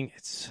 gaming.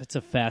 It's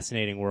a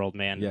fascinating world,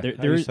 man. Yeah, I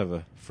There's used to have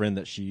a friend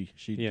that she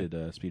Yeah. did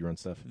speedrun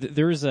stuff.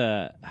 there's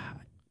a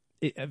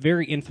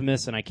very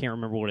infamous, and I can't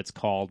remember what it's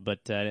called,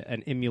 but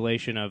an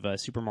emulation of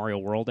Super Mario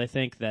World, I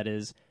think, that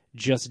is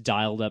just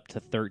dialed up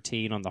to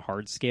 13 on the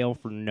hard scale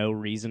for no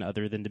reason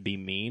other than to be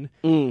mean.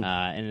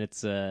 And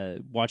it's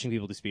watching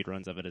people do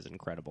speedruns of it is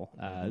incredible.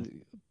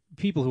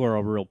 People who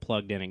are real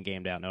plugged in and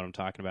gamed out know what I'm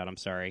talking about. I'm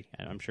sorry.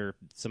 I'm sure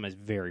somebody's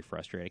very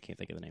frustrated. I can't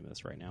think of the name of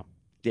this right now.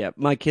 Yeah,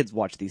 my kids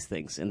watch these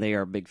things, and they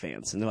are big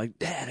fans. And they're like,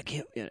 "Dad, I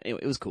can't." Yeah,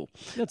 anyway, it was cool.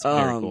 That's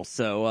very cool.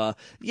 So,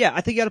 yeah,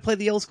 I think you got to play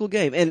the old school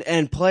game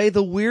and play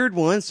the weird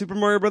one, Super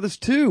Mario Brothers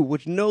 2,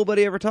 which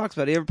nobody ever talks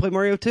about. You ever play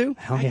Mario 2?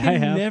 Hell I yeah, I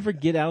could have. never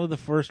get out of the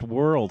first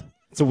world.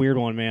 It's a weird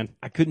one, man.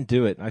 I couldn't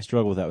do it. I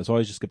struggled with that. It was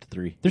always just get to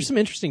 3. There's some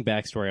interesting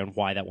backstory on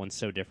why that one's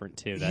so different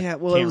too. That Yeah,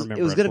 well, can't it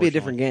remember, was going to be a unfortunately.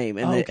 different game,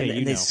 and, Oh, they, okay, and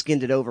you they know.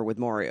 skinned it over with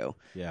Mario.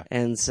 Yeah.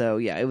 And so,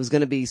 yeah, it was going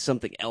to be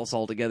something else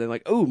altogether.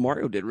 Like, oh,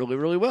 Mario did really,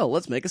 really well.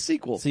 Let's make a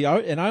sequel. See,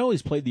 I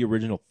always played the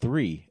original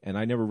 3, and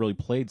I never really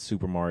played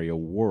Super Mario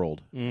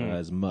World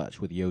as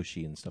much with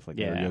Yoshi and stuff like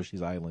that, or Yeah.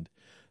 Yoshi's Island.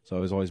 So I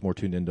was always more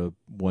tuned into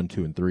 1,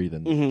 2, and 3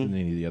 than Mm-hmm.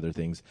 any of the other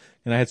things.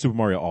 And I had Super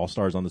Mario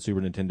All-Stars on the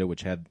Super Nintendo,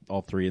 which had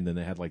all 3, and then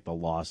they had like the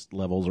Lost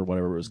Levels or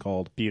whatever it was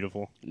called.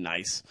 Beautiful.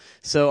 Nice.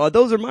 So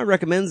those are my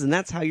recommends, and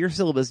that's how your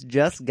syllabus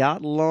just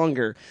got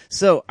longer.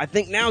 So I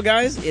think now,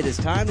 guys, it is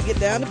time to get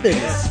down to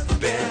business.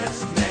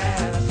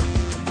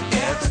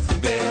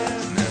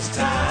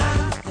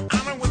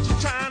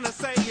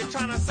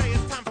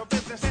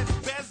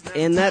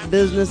 And that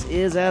business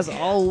is, as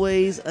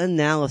always,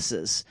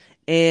 analysis.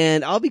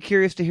 And I'll be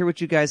curious to hear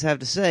what you guys have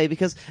to say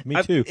because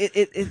Me too.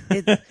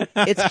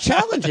 It's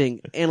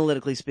challenging,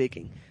 analytically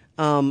speaking.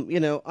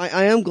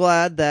 I am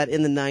glad that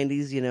in the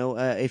 90s,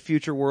 a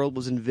future world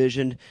was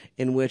envisioned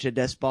in which a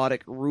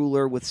despotic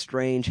ruler with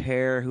strange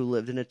hair who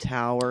lived in a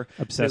tower.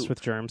 Obsessed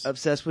with germs.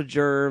 Obsessed with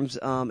germs,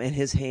 and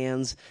his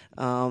hands,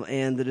 and the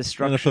And a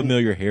destruction.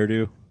 familiar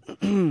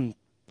hairdo.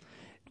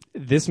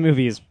 This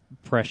movie is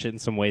prescient in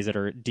some ways that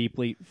are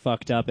deeply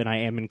fucked up, and I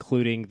am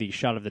including the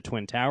shot of the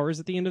Twin Towers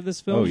at the end of this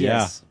film. Oh,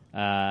 yeah.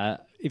 Yes.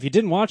 If you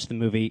didn't watch the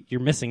movie,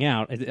 you're missing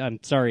out. I'm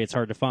sorry, it's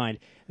hard to find.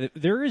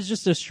 There is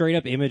just a straight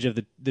up image of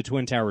the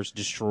Twin Towers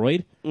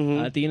destroyed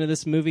at the end of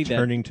this movie. That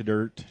Turning to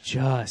dirt.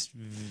 just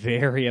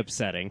very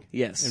upsetting.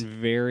 Yes. And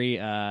very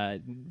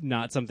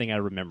not something I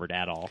remembered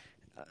at all.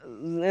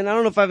 And I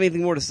don't know if I have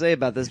anything more to say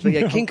about this, but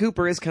yeah, King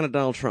Cooper is kind of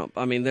Donald Trump.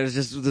 I mean, there's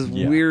just this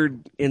Yeah.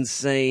 weird,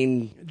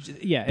 insane.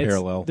 Yeah,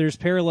 Parallel. There's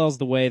parallels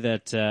the way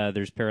that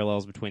there's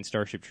parallels between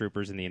Starship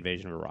Troopers and the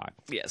invasion of Iraq.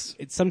 Yes.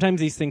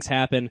 Sometimes these things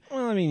happen.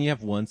 Well, I mean, you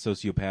have one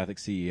sociopathic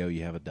CEO,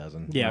 you have a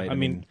dozen. Yeah, right? I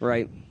mean,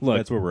 Right. look,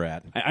 that's where we're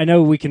at. I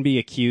know we can be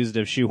accused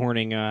of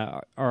shoehorning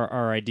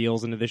our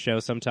ideals into the show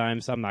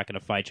sometimes. I'm not going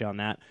to fight you on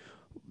that.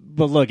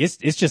 But look, it's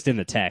just in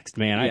the text,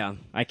 man. Yeah.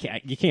 I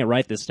can't. You can't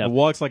write this It stuff.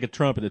 walks like a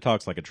Trump and it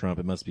talks like a Trump.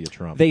 It must be a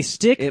Trump. They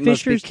stick It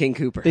must be Fisher. King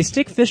Cooper. They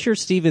stick Fisher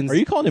Stevens. Are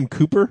you calling him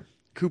Cooper?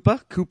 Cooper?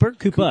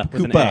 Koopa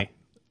with an Koopa. A?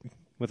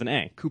 With an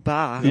A.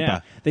 Koopa.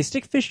 Yeah. They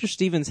stick Fisher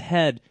Stevens'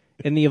 head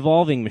in the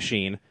evolving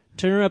machine,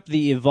 turn up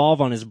the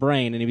evolve on his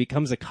brain, and he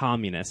becomes a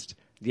communist.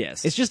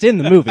 Yes. It's just in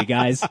the movie,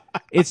 guys.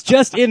 It's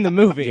just in the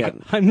movie. Yeah.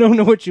 I don't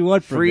know what you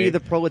want from Free me. the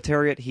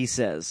proletariat, he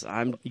says.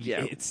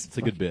 It's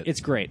a good bit.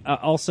 It's great.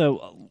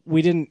 Also,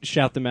 we didn't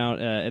shout them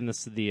out in the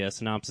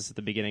synopsis at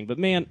the beginning, but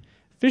man,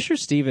 Fisher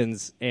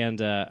Stevens and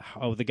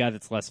the guy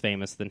that's less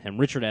famous than him,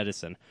 Richard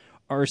Edison,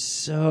 are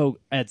so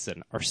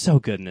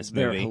good in this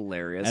They're movie.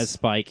 hilarious. As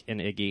Spike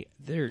and Iggy.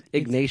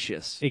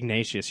 Ignatius.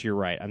 Ignatius, you're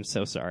right. I'm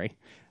so sorry.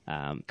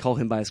 Call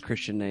him by his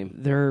Christian name.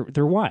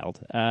 They're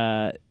wild.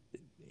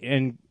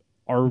 And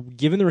are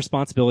given the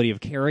responsibility of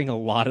carrying a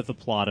lot of the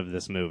plot of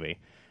this movie.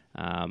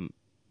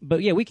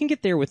 But yeah, we can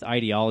get there with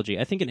ideology.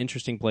 I think an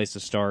interesting place to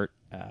start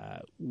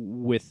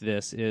with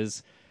this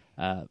is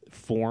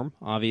form,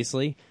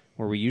 obviously,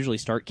 where we usually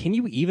start. Can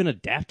you even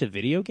adapt a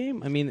video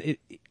game? I mean,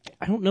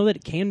 I don't know that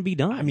it can be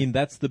done. I mean,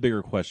 that's the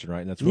bigger question, right?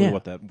 And that's really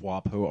what that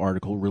WAPO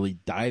article really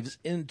dives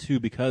into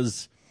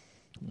because,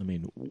 I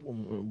mean,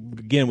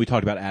 again, we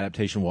talked about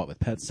adaptation, what with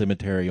Pet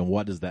Sematary, and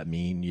what does that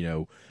mean? You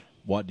know,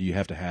 what do you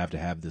have to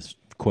have this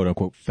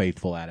quote-unquote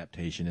faithful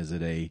adaptation? Is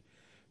it a,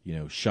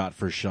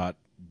 shot-for-shot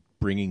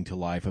bringing to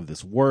life of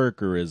this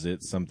work, or is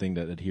it something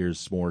that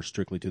adheres more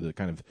strictly to the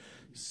kind of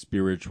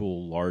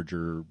spiritual,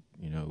 larger,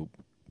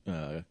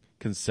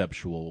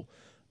 conceptual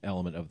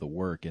element of the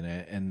work?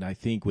 And I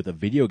think with a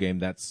video game,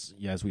 that's,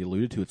 as we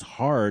alluded to, it's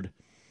hard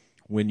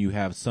when you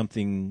have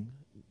something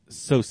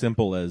so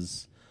simple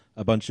as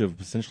a bunch of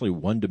essentially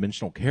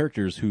one-dimensional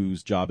characters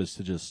whose job is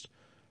to just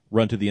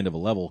run to the end of a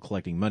level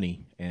collecting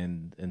money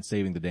and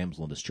saving the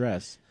damsel in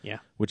distress. Yeah.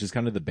 Which is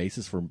kind of the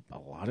basis for a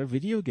lot of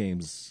video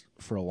games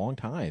for a long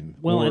time.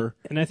 Well,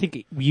 and I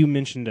think you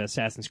mentioned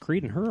Assassin's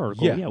Creed in her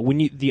article. Yeah.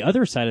 When the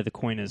other side of the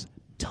coin is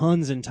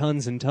tons and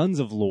tons and tons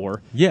of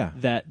lore. Yeah.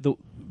 That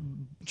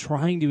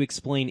trying to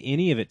explain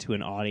any of it to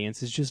an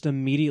audience is just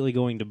immediately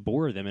going to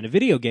bore them. In a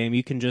video game,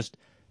 you can just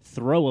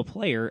throw a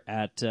player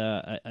at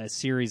a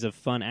series of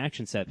fun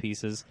action set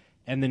pieces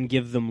and then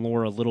give them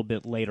lore a little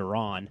bit later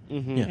on.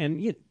 Mm-hmm. Yeah.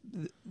 And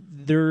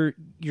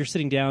you're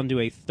sitting down to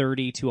a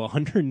 30 to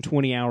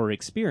 120 hour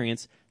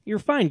experience. You're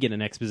fine getting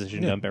an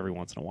exposition dump every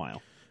once in a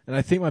while. And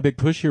I think my big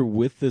push here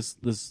with this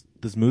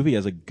movie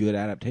as a good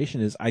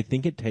adaptation is I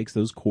think it takes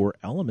those core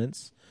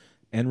elements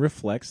and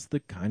reflects the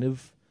kind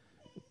of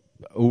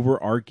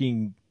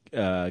overarching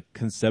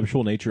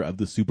conceptual nature of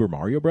the Super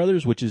Mario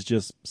Brothers, which is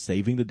just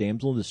saving the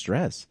damsel in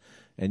distress.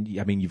 And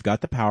I mean, you've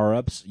got the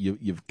power-ups,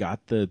 you've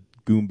got the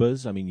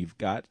Goombas. I mean, you've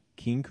got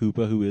King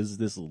Koopa, who is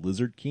this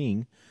lizard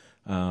king,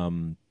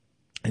 and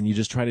you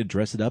just try to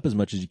dress it up as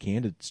much as you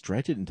can to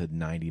stretch it into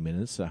 90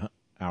 minutes, an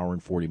hour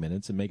and 40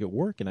 minutes, and make it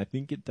work. And I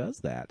think it does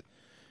that,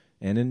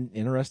 and in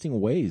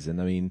interesting ways.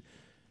 And I mean,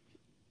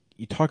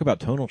 you talk about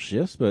tonal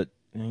shifts, but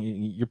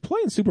you're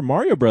playing Super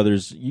Mario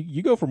Brothers.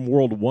 You go from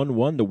World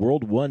 1-1 to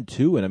World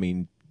 1-2, and I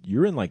mean,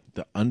 you're in like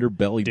the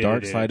underbelly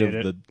dark side of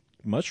the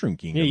Mushroom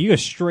Kingdom. Yeah, you go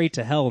straight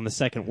to hell in the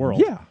second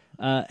world. Yeah.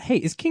 Hey,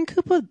 is King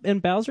Koopa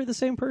and Bowser the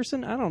same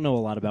person? I don't know a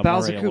lot about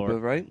Bowser Mario Koopa, lore.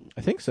 right?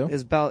 I think so.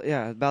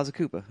 Bowser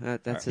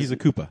Koopa. That's He's a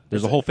Koopa.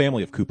 There's a whole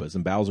family of Koopas,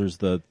 and Bowser's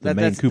the main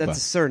Koopa. That's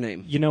a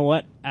surname. You know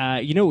what?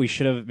 We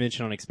should have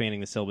mentioned on expanding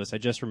the syllabus. I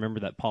just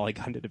remembered that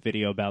Polygon did a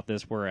video about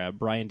this where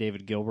Brian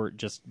David Gilbert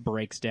just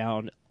breaks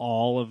down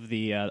all of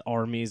the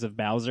armies of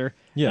Bowser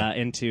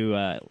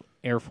into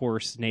Air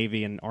Force,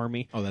 Navy, and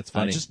Army. Oh, that's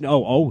funny.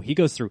 He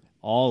goes through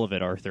all of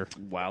it, Arthur.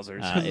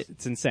 Wowzers.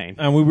 It's insane.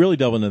 And we really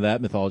delve into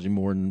that mythology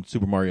more in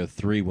Super Mario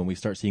 3 when we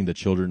start seeing the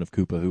children of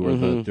Koopa, who are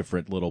the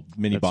different little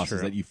mini bosses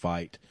true. that you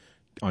fight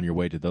on your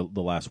way to the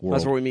last world.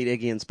 That's where we meet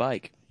Iggy and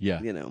Spike. Yeah.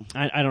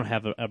 I don't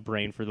have a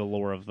brain for the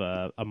lore of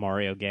a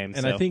Mario game.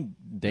 And so I think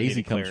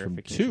Daisy comes from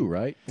 2,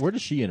 right? Where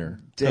does she enter?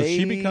 Because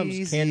she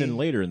becomes canon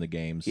later in the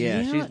games.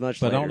 Yeah, she's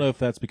much But later. I don't know if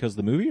that's because of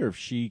the movie or if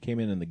she came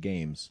in the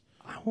games.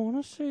 I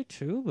want to say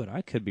 2, but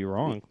I could be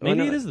wrong. Oh, Maybe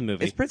no, it is the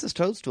movie. It's Princess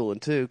Toadstool in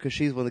 2 because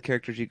she's one of the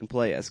characters you can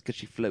play as because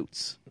she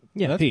floats.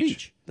 Yeah, that's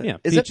Peach. Yeah,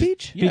 Is it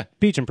Peach? Yeah.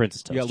 Peach and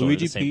Princess You got Toadstool are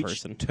Luigi, the same Peach,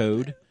 person.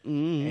 Toad,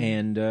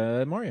 and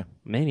Mario.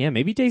 Man, yeah,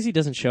 maybe Daisy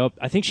doesn't show up.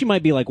 I think she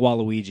might be like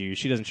Waluigi.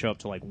 She doesn't show up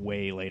till like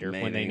way later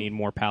when they Maybe. need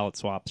more palette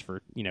swaps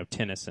for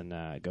tennis and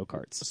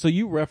go-karts. So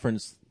you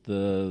referenced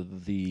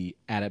the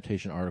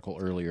adaptation article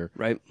earlier.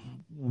 Right.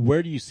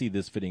 Where do you see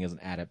this fitting as an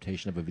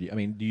adaptation of a video? I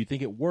mean, do you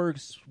think it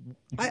works?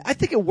 I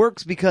think it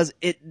works because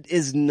it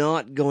is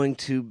not going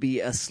to be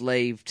a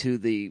slave to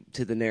the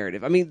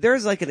narrative. I mean,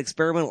 there's like an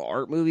experimental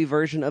art movie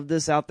version of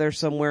this out there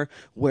somewhere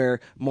where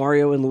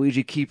Mario and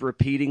Luigi keep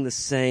repeating the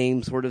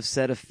same sort of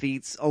set of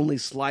feats, only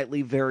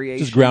slightly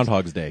variations. Just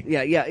Groundhog's Day.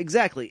 Yeah,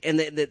 exactly. And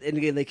and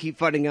again, they keep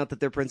finding out that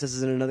their princess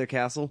is in another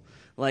castle.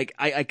 Like,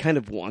 I kind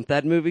of want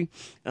that movie,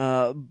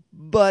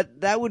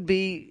 but that would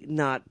be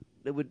not.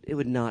 It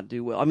would not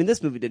do well. I mean,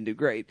 this movie didn't do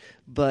great,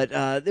 but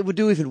it would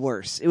do even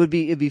worse. It'd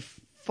be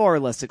far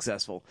less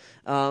successful.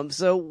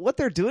 So what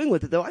they're doing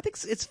with it, though, I think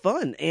it's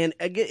fun, and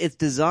again, it's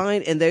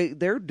design, and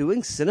they're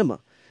doing cinema.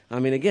 I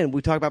mean, again,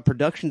 we talked about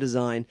production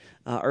design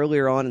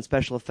earlier on and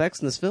special effects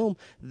in this film.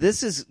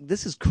 This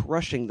is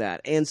crushing that,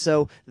 and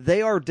so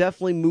they are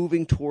definitely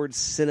moving towards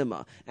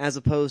cinema as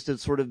opposed to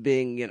sort of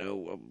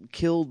being,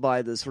 killed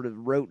by the sort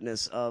of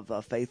roteness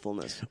of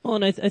faithfulness. Well,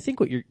 and I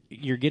think what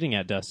you're getting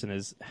at, Dustin,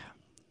 is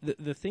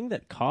the thing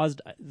that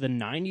caused the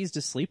 90s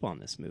to sleep on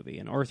this movie.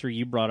 And Arthur,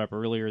 you brought up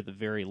earlier the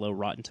very low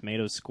Rotten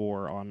Tomatoes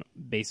score on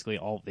basically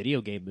all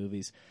video game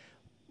movies.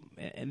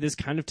 and this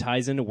kind of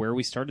ties into where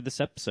we started this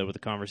episode with a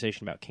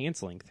conversation about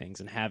canceling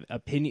things and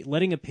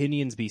letting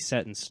opinions be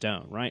set in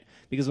stone, right?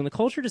 Because when the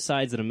culture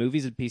decides that a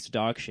movie's a piece of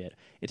dog shit,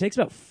 it takes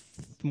about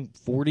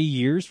 40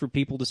 years for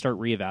people to start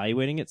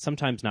reevaluating it.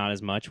 Sometimes not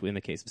as much. In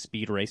the case of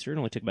Speed Racer, it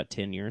only took about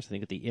 10 years. I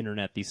think with the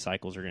internet, these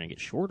cycles are going to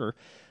get shorter.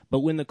 But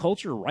when the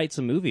culture writes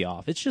a movie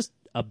off, it's just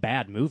a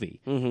bad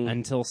movie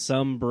until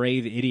some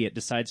brave idiot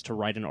decides to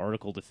write an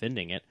article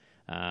defending it.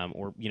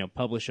 Or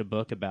publish a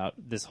book about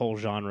this whole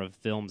genre of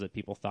films that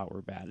people thought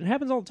were bad. It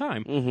happens all the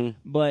time.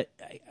 But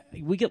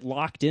we get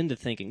locked into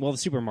thinking, well, the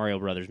Super Mario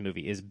Brothers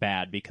movie is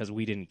bad because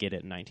we didn't get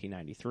it in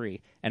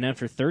 1993. And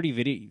after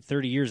 30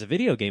 years of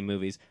video game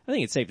movies, I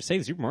think it's safe to say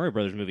the Super Mario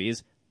Brothers movie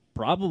is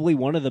probably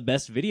one of the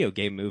best video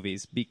game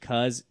movies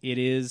because it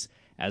is,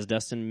 as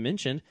Dustin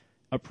mentioned,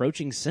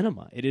 approaching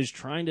cinema. It is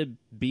trying to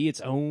be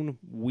its own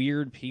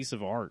weird piece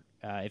of art,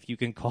 if you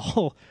can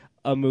call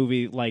a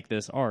movie like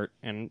this art,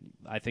 and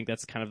I think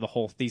that's kind of the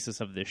whole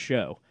thesis of this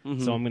show.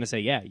 So I'm going to say,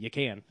 yeah, you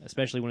can,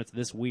 especially when it's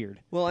this weird.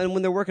 Well, and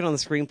when they're working on the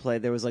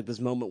screenplay, there was like this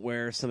moment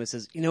where somebody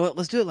says, you know what,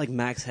 let's do it like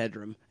Max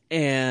Headroom.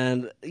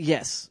 And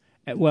yes.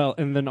 Well,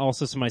 and then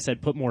also somebody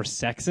said put more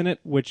sex in it,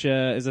 which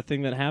is a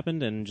thing that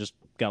happened and just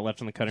got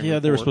left on the cutting room Yeah,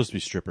 they were floor. supposed to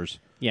be strippers.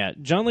 Yeah,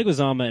 John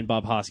Leguizamo and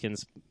Bob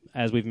Hoskins,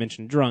 as we've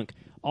mentioned, drunk,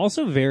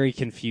 also very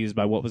confused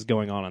by what was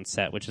going on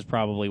set, which is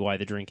probably why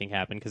the drinking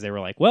happened, because they were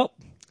like, well,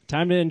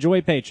 time to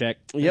enjoy Paycheck.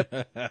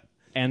 Yep.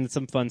 And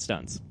some fun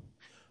stunts.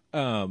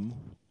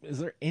 Is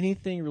there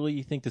anything really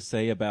you think to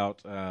say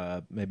about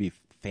maybe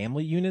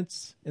family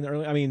units in the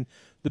early? I mean,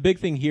 the big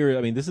thing here,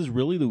 I mean, this is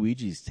really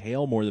Luigi's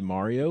tale more than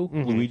Mario.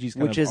 Luigi's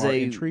kind Which of is our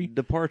a entry.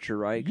 departure,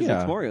 right? Because Yeah.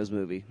 it's Mario's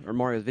movie, or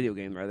Mario's video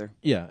game, rather.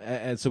 Yeah,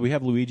 and so we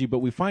have Luigi, but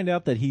we find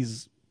out that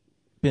he's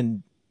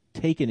been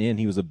taken in.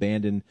 He was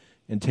abandoned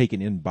and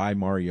taken in by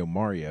Mario.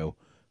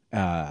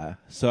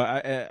 So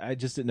I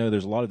just didn't know.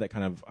 There's a lot of that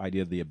kind of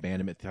idea. The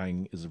abandonment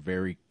thing is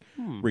very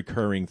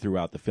recurring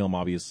throughout the film.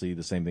 Obviously,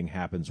 the same thing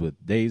happens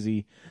with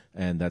Daisy,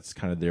 and that's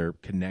kind of their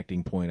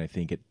connecting point. I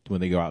think when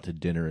they go out to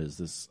dinner is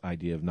this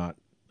idea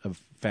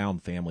of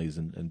found families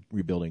and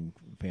rebuilding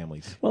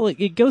families. Well,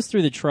 it goes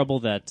through the trouble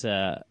that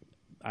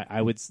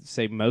I would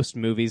say most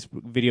movies,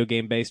 video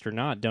game based or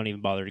not, don't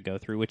even bother to go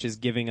through, which is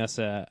giving us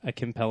a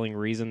compelling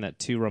reason that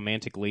two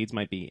romantic leads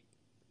might be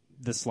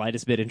the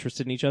slightest bit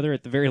interested in each other.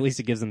 At the very least,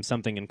 it gives them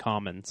something in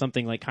common,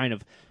 something like kind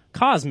of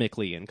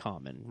cosmically in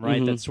common,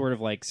 right? That's sort of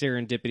like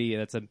serendipity.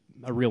 That's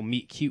a real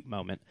meet cute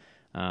moment.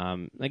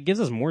 That gives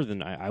us more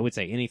than I would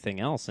say anything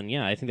else. And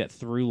yeah, I think that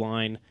through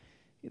line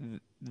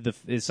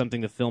is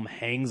something the film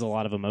hangs a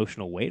lot of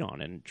emotional weight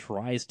on and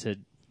tries to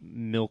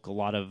milk a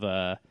lot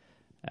of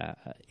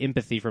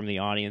empathy from the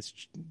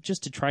audience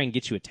just to try and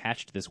get you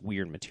attached to this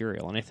weird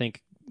material. And I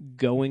think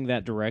going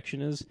that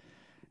direction is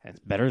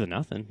better than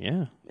nothing.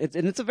 Yeah.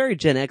 It's a very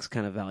Gen X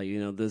kind of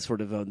value, the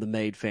sort of the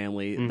maid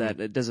family, that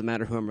it doesn't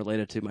matter who I'm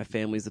related to, my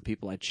family's the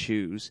people I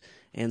choose.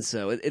 And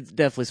so it's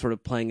definitely sort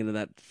of playing into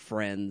that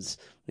friends,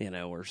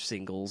 or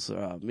singles,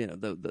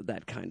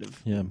 that kind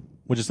of. Yeah,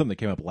 which is something that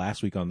came up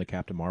last week on the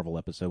Captain Marvel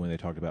episode when they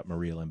talked about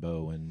Maria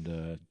Lambeau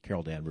and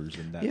Carol Danvers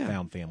and that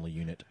found family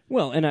unit.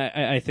 Well, and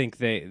I think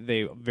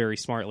they very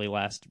smartly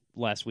last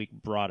week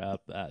brought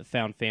up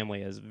found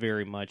family as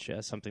very much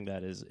something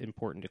that is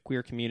important to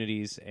queer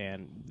communities,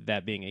 and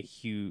that being a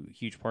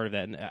huge part of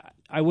that. And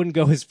I wouldn't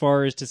go as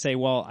far as to say,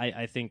 well,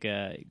 I think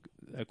a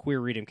queer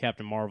reading of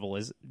Captain Marvel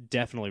is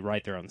definitely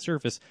right there on the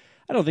surface.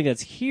 I don't think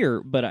that's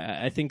here, but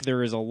I think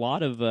there is a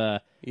lot of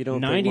You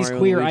don't 90s think Mario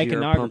queer and Luigi are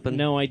iconography. pumping?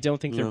 No, I don't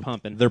think they're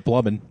pumping. They're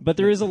blubbing. But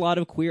there is a lot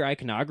of queer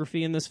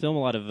iconography in this film, a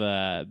lot of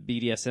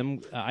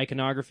BDSM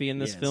iconography in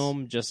this Yes.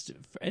 film.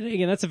 And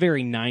again, that's a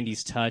very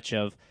 90s touch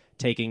of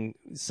taking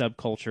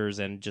subcultures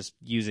and just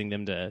using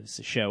them to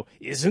show,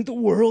 isn't the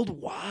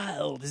world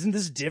wild? Isn't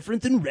this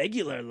different than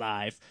regular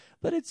life?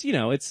 But it's,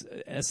 it's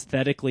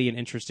aesthetically an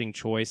interesting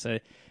choice. I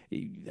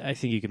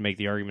think you could make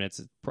the argument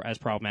it's as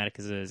problematic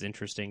as it is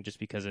interesting just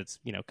because it's,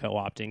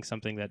 co-opting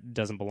something that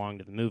doesn't belong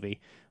to the movie.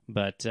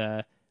 But,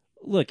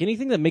 look,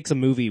 anything that makes a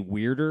movie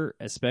weirder,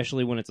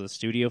 especially when it's a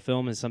studio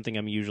film, is something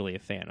I'm usually a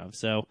fan of.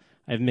 So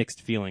I have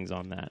mixed feelings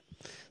on that.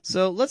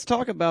 So let's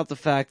talk about the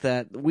fact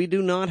that we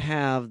do not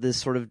have this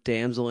sort of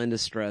damsel in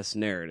distress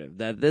narrative.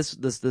 That this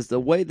the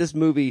way this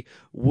movie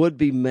would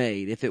be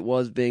made if it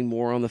was being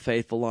more on the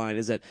faithful line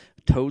is that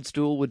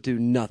Toadstool would do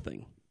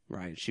nothing.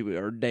 Right,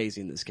 or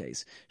Daisy in this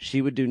case.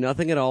 She would do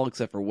nothing at all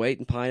except for wait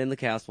and pine in the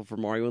castle for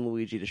Mario and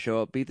Luigi to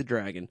show up, beat the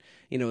dragon.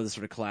 The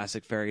sort of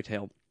classic fairy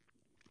tale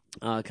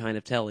kind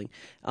of telling.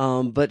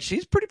 But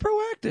she's pretty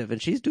proactive,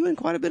 and she's doing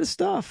quite a bit of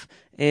stuff.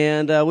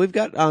 And we've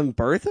got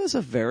Bertha's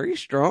a very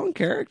strong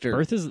character.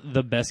 Bertha's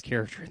the best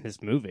character in this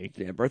movie.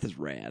 Yeah, Bertha's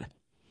rad.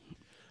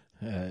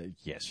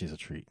 Yes, she's a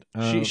treat.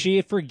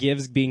 She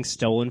forgives being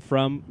stolen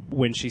from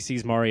when she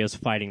sees Mario's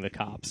fighting the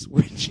cops,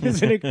 which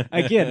is,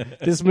 again,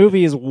 this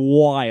movie is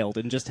wild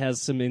and just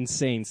has some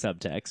insane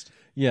subtext.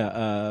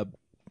 Yeah,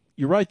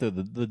 you're right, though.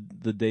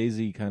 The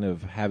Daisy kind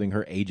of having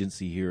her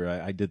agency here,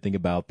 I did think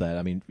about that.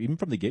 I mean, even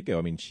from the get-go,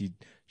 I mean, she's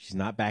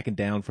not backing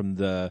down from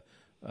the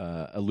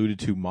alluded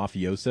to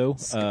mafioso,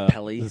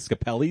 Scapelli. the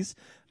Scapellis.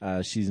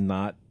 She's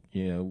not,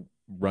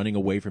 running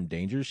away from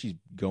danger. She's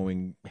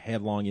going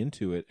headlong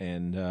into it.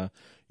 And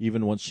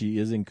even once she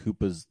is in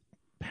Koopa's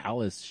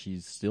palace,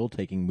 she's still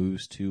taking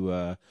moves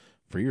to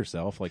free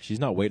herself. Like, she's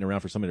not waiting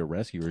around for somebody to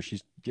rescue her.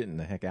 She's getting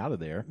the heck out of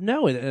there.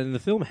 No, and the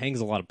film hangs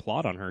a lot of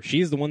plot on her.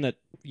 She's the one that,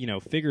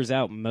 figures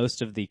out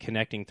most of the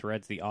connecting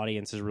threads the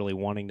audience is really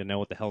wanting to know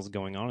what the hell's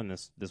going on in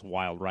this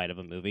wild ride of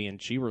a movie.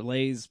 And she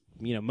relays,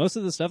 most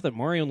of the stuff that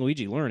Mario and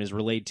Luigi learn is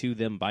relayed to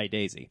them by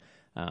Daisy.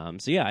 So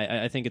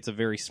yeah, I think it's a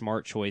very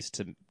smart choice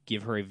to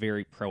give her a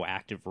very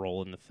proactive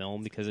role in the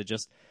film, because it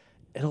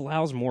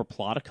allows more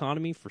plot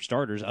economy for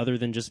starters, other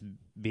than just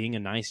being a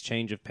nice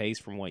change of pace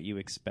from what you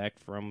expect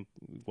from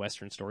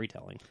Western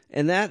storytelling.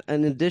 And that,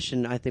 in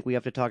addition, I think we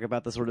have to talk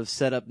about the sort of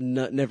setup,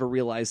 never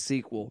realized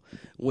sequel.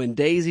 When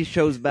Daisy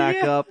shows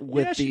back up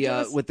with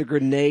the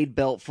grenade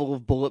belt full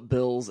of bullet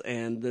bills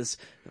and this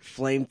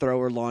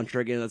flamethrower launcher,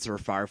 again, that's her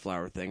fire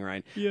flower thing,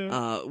 right?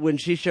 Yeah. When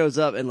she shows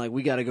up and, like,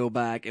 we got to go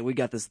back and we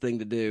got this thing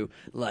to do,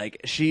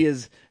 like, she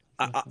is.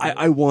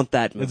 I want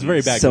that movie It's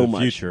very Back so to the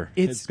much. Future.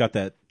 It's got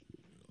that.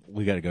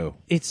 We got to go.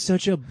 It's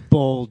such a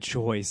bold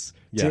choice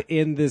Yeah. to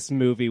end this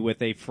movie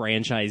with a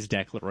franchise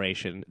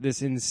declaration.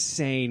 This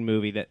insane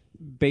movie that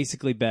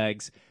basically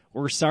begs,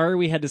 we're sorry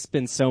we had to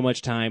spend so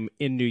much time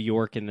in New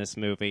York in this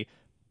movie.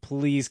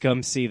 Please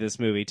come see this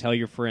movie. Tell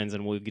your friends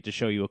and we'll get to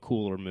show you a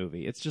cooler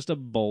movie. It's just a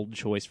bold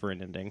choice for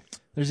an ending.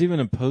 There's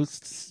even a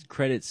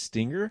post-credit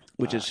stinger,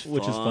 Which is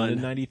fun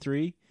in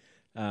 '93.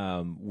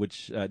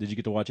 Which did you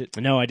get to watch it?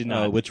 No, I did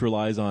not. Which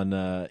relies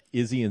on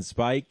Izzy and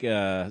Spike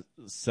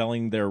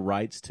selling their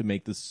rights to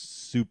make the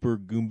Super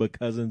Goomba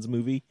Cousins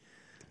movie.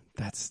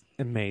 That's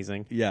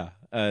amazing. Yeah,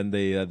 and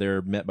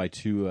they're met by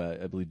two,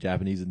 I believe,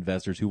 Japanese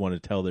investors who want to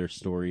tell their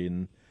story,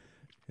 and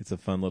it's a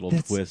fun little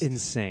That's twist.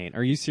 insane.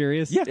 Are you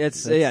serious? Yeah,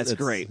 It's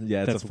great. Yeah,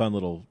 it's That's- a fun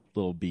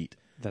little beat.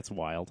 That's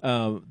wild.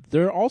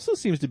 There also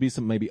seems to be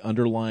some maybe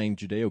underlying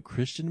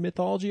Judeo-Christian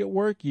mythology at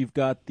work. You've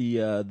got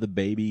the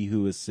baby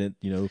who is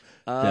sent, down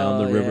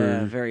the river.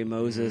 Yeah, very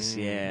Moses,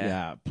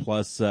 Yeah.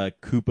 Plus,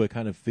 Koopa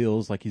kind of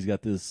feels like he's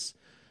got this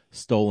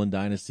stolen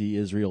dynasty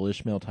Israel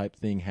Ishmael type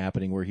thing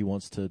happening, where he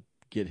wants to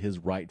get his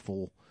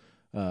rightful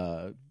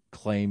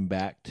claim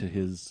back to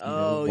his his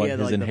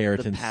like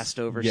inheritance. the passed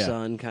over Yeah.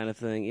 son kind of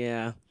thing.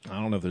 Yeah,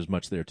 I don't know if there's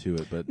much there to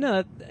it, but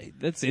No,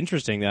 that's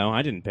interesting, though.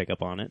 I didn't pick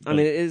up on it. I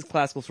mean, it is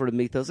classical sort of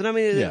mythos, and I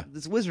mean, Yeah.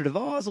 it's Wizard of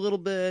Oz a little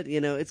bit.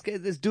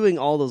 It's doing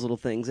all those little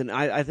things. And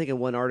I think in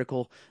one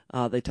article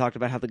they talked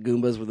about how the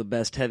Goombas were the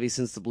best heavy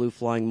since the blue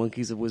flying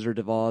monkeys of Wizard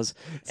of Oz.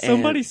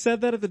 Somebody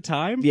said that at the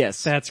time?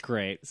 Yes. That's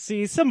great.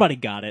 See, somebody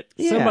got it.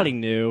 Yeah. Somebody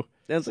knew.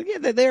 And I was like,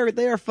 yeah,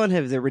 they are fun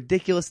heavy. They're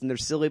ridiculous and they're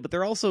silly, but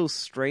they're also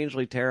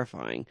strangely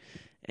terrifying.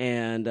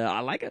 And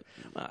I like it.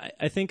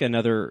 I think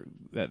another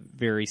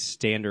very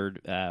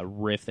standard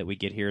riff that we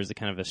get here is the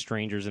kind of a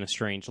strangers in a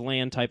strange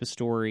land type of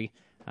story.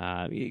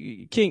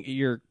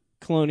 Your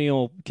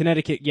colonial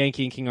Connecticut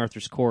Yankee and King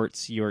Arthur's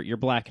courts, your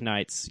Black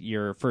Knights,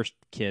 your first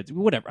kids,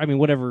 whatever. I mean,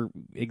 whatever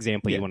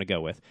example you want to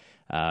go with.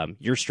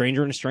 Your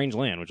stranger in a strange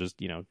land, which is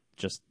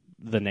just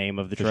the name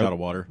of the fish trope, out of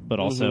water. but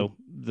also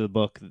the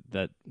book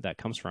that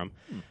comes from.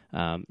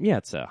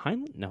 It's a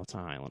Highland. No, it's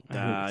not Highland. It's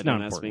not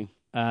don't ask important.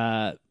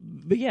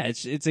 But yeah,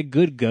 it's a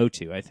good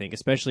go-to, I think,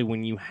 especially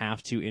when you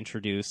have to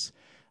introduce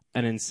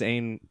an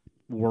insane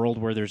world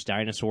where there's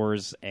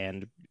dinosaurs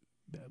and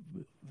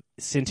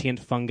sentient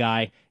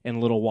fungi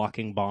and little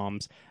walking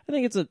bombs. I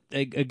think it's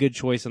a good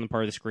choice on the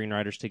part of the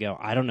screenwriters to go,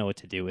 I don't know what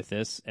to do with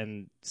this,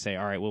 and say,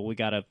 all right, well, we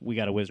got a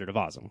Wizard of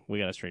Oz 'em. We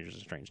got a Strangers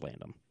in Strange Land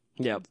 'em.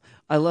 Yep.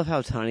 I love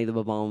how tiny the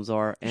bombs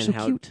are and So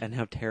how cute. and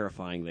how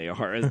terrifying they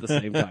are at the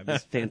same time.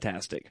 It's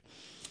fantastic.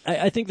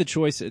 I think the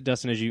choice,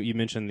 Dustin, as you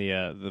mentioned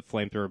the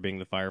flamethrower being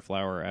the fire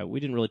flower, we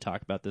didn't really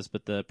talk about this,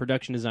 but the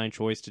production design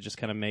choice to just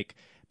kind of make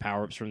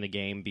power-ups from the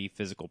game be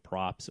physical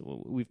props.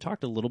 We've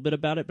talked a little bit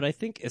about it, but I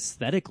think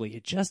aesthetically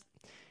it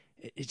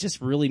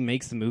just really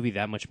makes the movie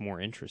that much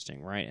more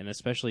interesting, right? And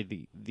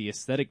especially the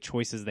aesthetic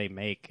choices they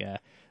make.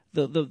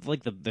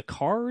 The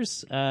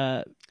cars,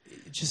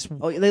 just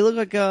They look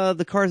like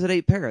the cars that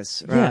ate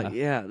Paris. Right?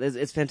 Yeah.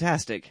 It's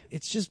fantastic.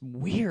 it's just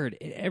weird.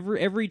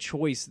 Every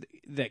choice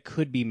that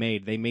could be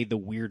made, they made the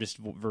weirdest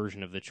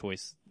version of the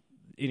choice.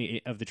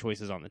 Any of the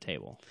choices on the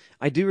table.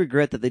 I do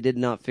regret that they did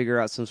not figure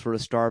out some sort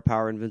of star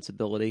power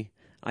invincibility.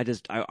 I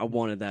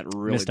wanted that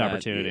really Missed bad.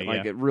 opportunity,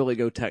 Like yeah. it really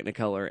go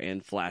Technicolor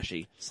and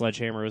flashy.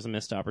 Sledgehammer was a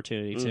missed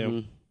opportunity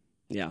too.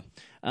 Yeah.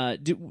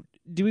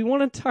 Do we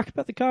want to talk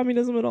about the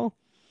communism at all?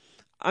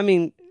 I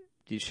mean,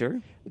 you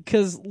sure?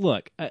 Because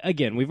look,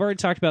 again, we've already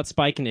talked about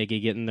Spike and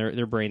Iggy getting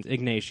their brains,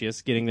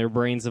 Ignatius getting their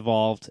brains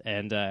evolved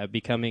and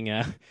becoming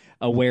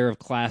aware of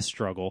class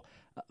struggle.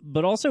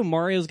 But also,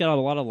 Mario's got a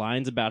lot of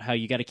lines about how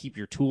you got to keep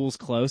your tools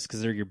close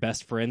because they're your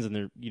best friends, and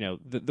they're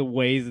the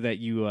ways that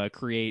you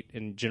create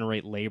and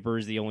generate labor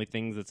is the only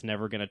things that's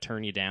never going to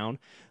turn you down.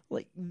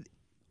 Like,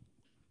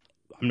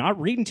 I'm not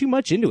reading too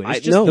much into it. It's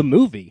just no. the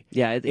movie.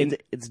 Yeah,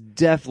 it's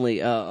definitely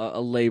a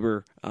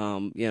labor,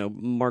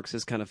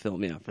 Marxist kind of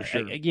film. Yeah, for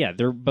sure. Yeah,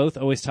 they're both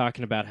always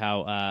talking about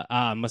how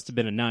it must have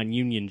been a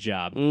non-union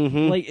job.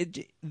 Mm-hmm.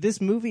 Like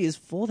this movie is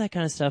full of that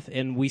kind of stuff,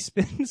 and we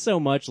spend so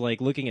much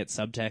like looking at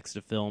subtext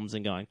of films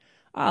and going,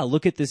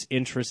 look at this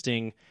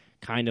interesting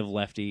kind of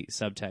lefty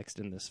subtext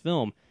in this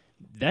film.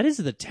 That is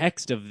the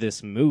text of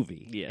this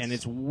movie. Yes. And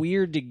it's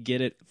weird to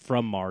get it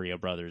from Mario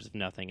Brothers, if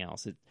nothing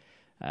else.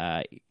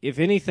 If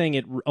anything,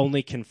 it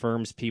only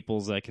confirms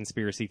people's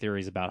conspiracy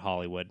theories about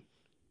Hollywood,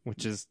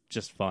 which is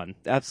just fun.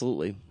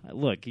 Absolutely.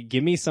 Look,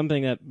 give me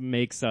something that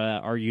makes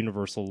our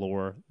universal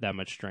lore that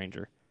much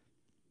stranger,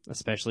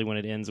 especially when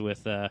it ends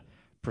with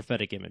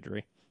prophetic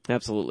imagery.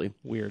 Absolutely.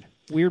 Weird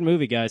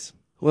movie, guys.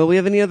 Well, we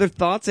have any other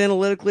thoughts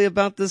analytically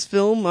about this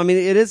film? I mean,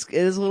 it is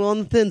a little on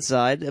the thin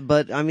side,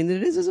 but I mean,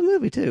 it is as a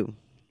movie too.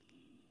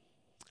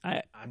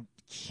 I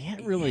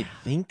can't really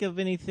think of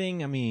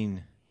anything. I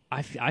mean,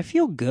 I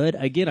feel good.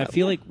 Again, I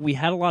feel like we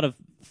had a lot of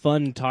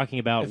fun talking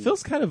about. it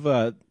feels kind of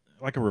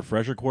like a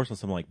refresher course on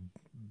some like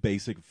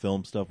basic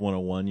film stuff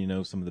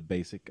 101. Some of the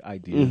basic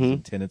ideas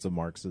and tenets of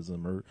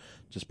Marxism, or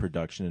just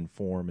production and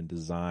form and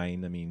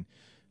design. I mean,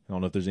 I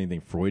don't know if there's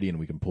anything Freudian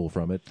we can pull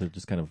from it to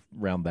just kind of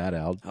round that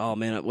out. Oh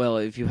man, well,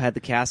 if you had the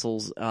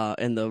castles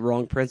and the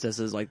wrong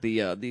princesses, like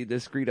the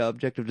discrete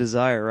object of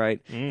desire,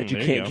 right? That you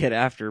can't get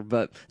after,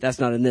 but that's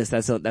not in this.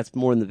 That's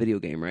more in the video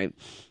game, right?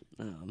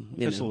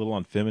 Just a little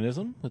on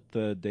feminism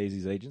with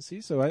Daisy's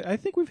agency. So I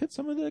think we've hit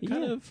some of the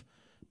kind of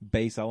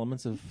base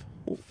elements of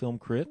film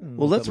crit. And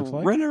well, let's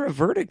render a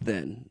verdict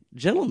then,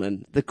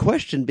 gentlemen. The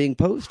question being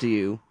posed to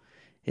you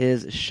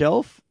is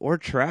shelf or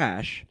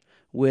trash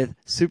with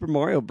Super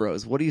Mario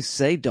Bros. What do you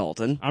say,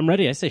 Dalton? I'm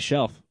ready. I say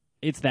shelf.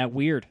 It's that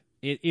weird.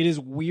 It is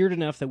weird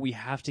enough that we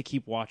have to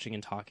keep watching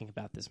and talking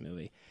about this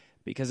movie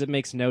because it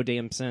makes no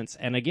damn sense.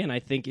 And again, I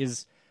think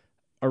is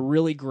a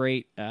really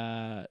great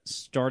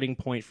starting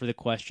point for the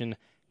question,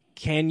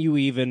 can you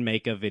even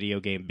make a video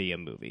game be a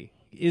movie?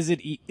 Is it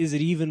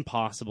even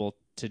possible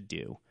to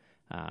do?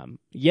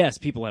 Yes,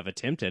 people have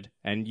attempted,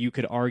 and you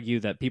could argue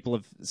that people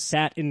have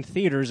sat in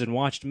theaters and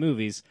watched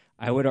movies.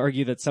 I would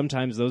argue that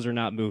sometimes those are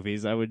not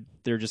movies.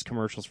 They're just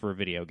commercials for a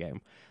video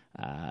game.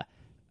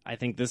 I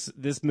think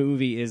this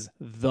movie is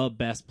the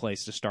best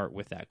place to start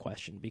with that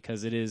question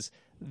because it is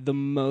the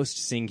most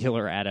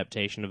singular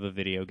adaptation of a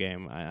video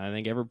game I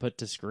think ever put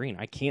to screen.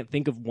 I can't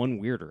think of one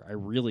weirder. I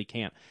really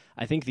can't.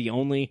 I think the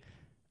only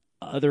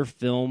other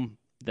film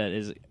that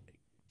is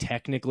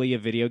technically a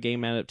video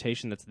game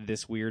adaptation that's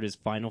this weird is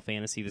Final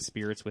Fantasy: The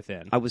Spirits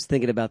Within. I was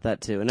thinking about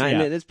that too, and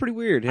it's pretty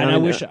weird. And I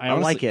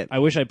like it. I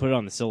wish I put it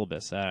on the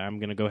syllabus. I'm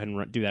going to go ahead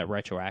and do that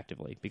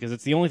retroactively because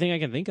it's the only thing I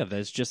can think of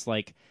that's just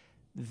like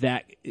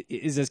that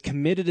is as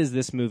committed as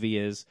this movie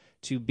is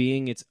to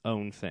being its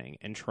own thing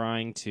and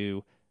trying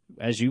to,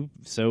 as you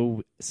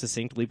so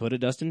succinctly put it,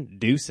 Dustin,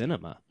 do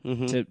cinema.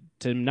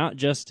 To not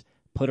just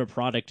put a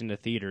product into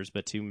theaters,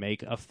 but to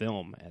make a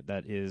film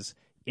that is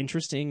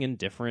interesting and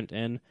different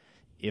and,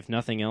 if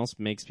nothing else,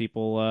 makes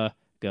people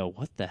go,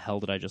 what the hell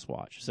did I just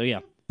watch? So, yeah,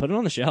 put it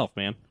on the shelf,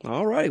 man.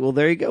 All right. Well,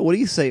 there you go. What do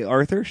you say,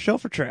 Arthur?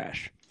 Shelf or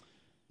trash?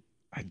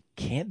 I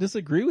can't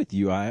disagree with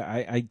you.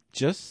 I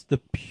just the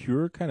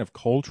pure kind of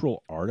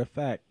cultural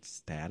artifact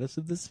status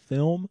of this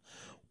film,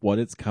 what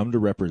it's come to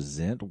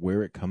represent,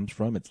 where it comes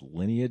from, its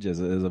lineage as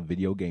a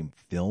video game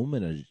film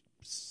and a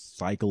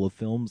cycle of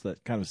films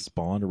that kind of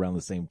spawned around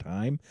the same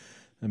time.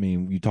 I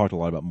mean, you talked a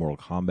lot about Mortal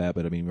Kombat,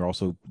 but I mean, we're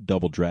also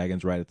Double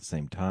Dragons right at the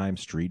same time,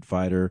 Street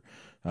Fighter,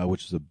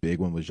 which is a big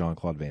one with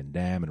Jean-Claude Van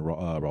Damme and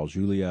Raul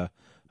Julia.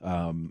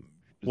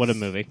 What a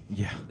movie.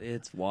 Yeah.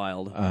 It's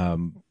wild.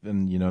 And,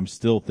 I'm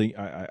still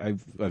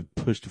I've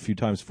pushed a few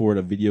times forward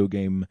a video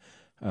game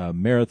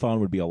marathon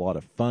would be a lot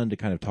of fun to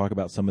kind of talk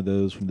about some of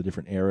those from the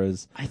different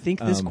eras. I think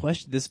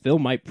this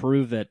film might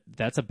prove that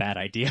that's a bad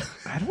idea.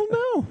 I don't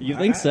know. You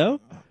think so?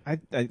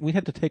 We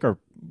had to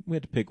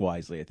pick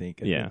wisely, I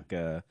think.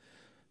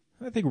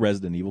 I think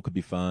Resident Evil could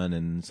be fun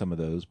and some of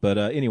those. But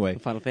anyway.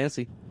 Final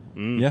Fantasy.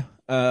 Yeah.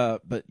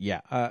 But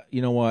yeah,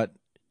 you know what?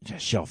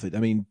 Just shelf it. I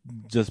mean,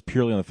 just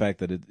purely on the fact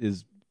that it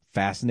is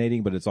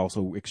fascinating, but it's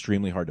also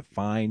extremely hard to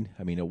find.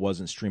 I mean, it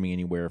wasn't streaming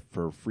anywhere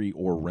for free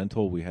or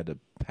rental. We had to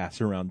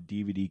pass around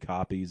DVD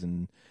copies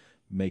and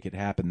make it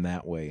happen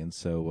that way. And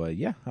so,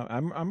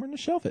 I'm going to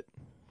shelf it.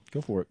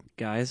 Go for it.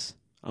 Guys,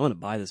 I want to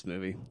buy this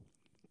movie.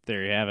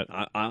 There you have it.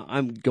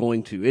 I'm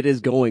going to. It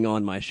is going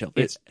on my shelf.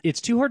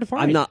 It's too hard to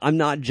find. I'm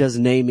not just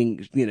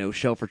naming,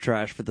 shelf or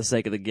trash for the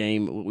sake of the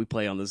game we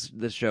play on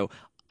this show.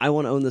 I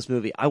want to own this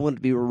movie. I want it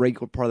to be a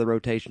regular part of the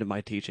rotation of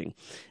my teaching.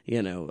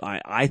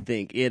 I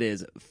think it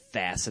is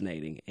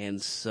fascinating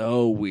and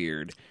so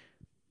weird.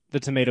 The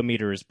tomato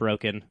meter is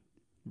broken.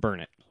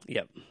 Burn it.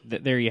 Yep.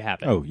 There you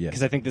have it. Oh, yes.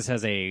 Because I think this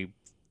has a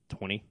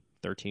 20,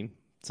 13,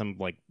 some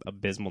like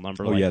abysmal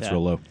number. Oh, like yeah, that. it's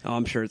real low. Oh,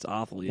 I'm sure it's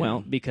awful. Yeah. Well,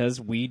 because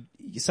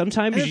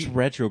sometimes it's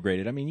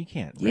retrograded. I mean, you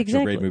can't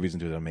retrograde movies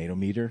into a tomato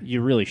meter.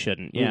 You really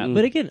shouldn't. Yeah.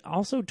 But again,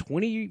 also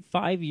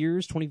 25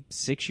 years,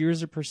 26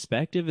 years of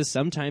perspective is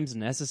sometimes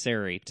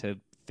necessary to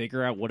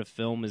figure out what a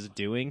film is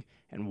doing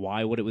and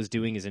why what it was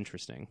doing is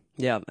interesting.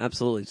 Yeah,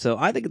 absolutely. So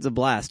I think it's a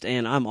blast,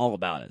 and I'm all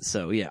about it.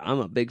 So yeah, I'm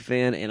a big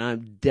fan, and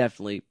I'm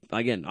definitely,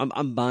 again,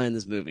 I'm buying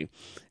this movie,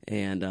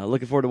 and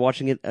looking forward to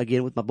watching it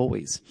again with my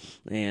boys,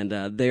 and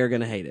they are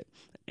going to hate it.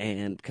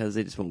 And because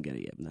they just won't get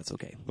it yet, and that's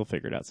okay. We'll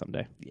figure it out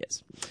someday.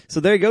 Yes. So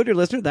there you go, dear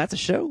listener. That's a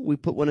show. We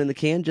put one in the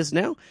can just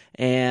now.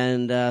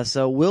 And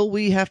so will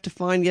we have to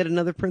find yet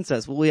another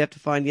princess? Will we have to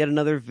find yet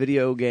another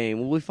video game?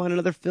 Will we find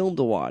another film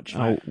to watch?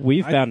 Oh,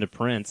 we found a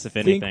prince, if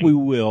anything. I think we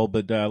will,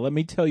 but let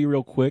me tell you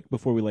real quick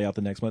before we lay out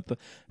the next month.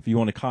 If you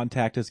want to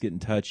contact us, get in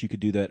touch, you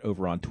could do that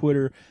over on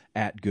Twitter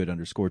at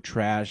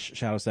 @good_trash.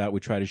 Shout us out. We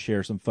try to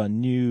share some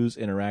fun news,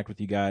 interact with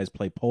you guys,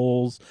 play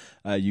polls.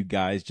 You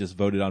guys just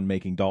voted on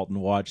making Dalton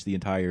watch the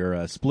entire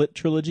Split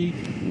trilogy,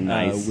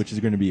 Nice. which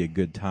is going to be a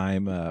good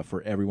time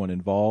for everyone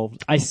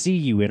involved. I see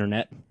you,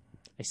 Internet.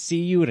 I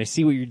see you, and I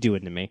see what you're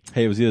doing to me.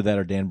 Hey, it was either that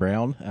or Dan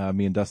Brown.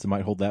 Me and Dustin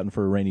might hold that one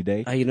for a rainy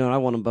day. You know what? I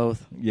want them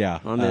both. Yeah,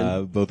 I'm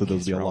in. both of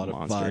those Guys be a are lot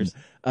all of monsters.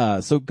 fun.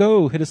 So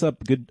go hit us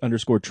up,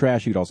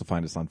 good_trash. You can also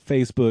find us on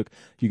Facebook.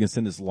 You can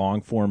send us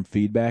long form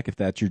feedback if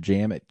that's your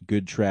jam at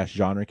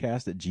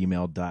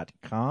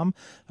goodtrashgenrecast@gmail.com.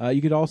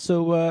 You could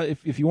also,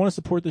 if you want to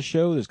support the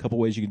show, there's a couple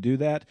ways you can do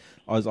that.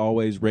 As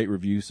always, rate,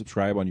 review,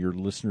 subscribe on your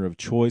listener of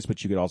choice,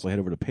 but you could also head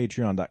over to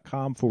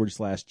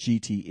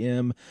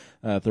patreon.com/GTM.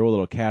 Throw a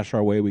little cash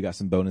our way. We got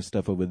some bonus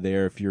stuff over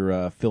there if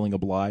you're feeling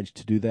obliged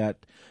to do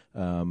that.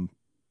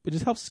 It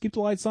just helps us keep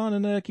the lights on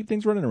and keep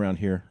things running around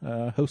here.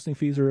 Hosting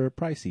fees are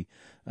pricey.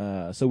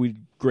 So we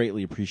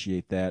greatly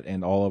appreciate that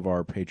and all of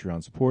our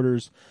Patreon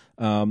supporters.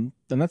 And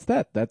that's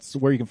that. That's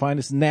where you can find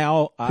us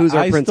now. Who's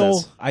our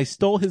princess? I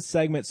stole his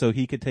segment so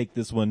he could take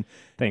this one.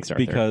 Thanks,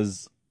 Arthur.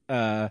 Because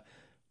a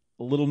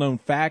little known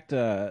fact,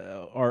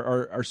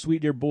 our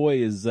sweet dear boy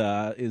is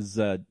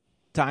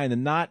tying the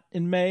knot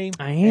in May.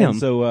 I am. And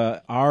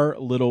so our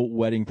little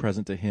wedding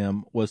present to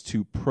him was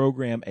to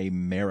program a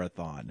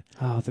marathon.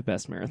 Oh, the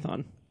best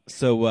marathon.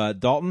 So,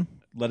 Dalton,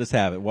 let us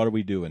have it. What are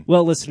we doing?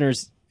 Well,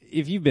 listeners,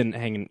 if you've been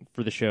hanging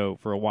for the show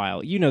for a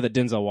while, you know that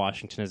Denzel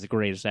Washington is the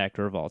greatest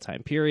actor of all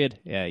time, period.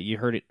 You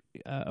heard it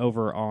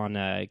over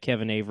on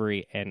Kevin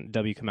Avery and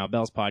W. Kamau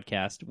Bell's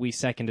podcast. We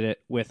seconded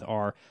it with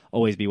our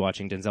Always Be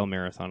Watching Denzel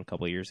marathon a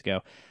couple of years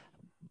ago.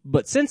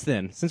 But since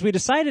then, since we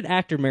decided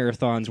actor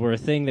marathons were a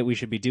thing that we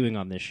should be doing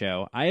on this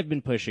show, I have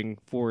been pushing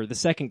for the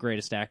second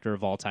greatest actor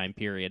of all time,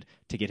 period,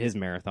 to get his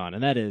marathon,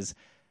 and that is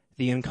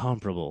the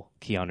incomparable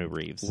Keanu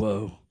Reeves.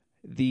 Whoa.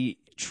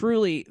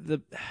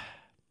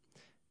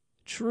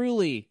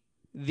 Truly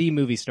the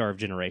movie star of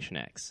Generation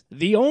X.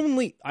 The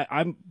only,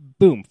 I'm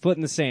boom, foot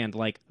in the sand,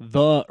 like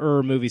the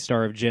movie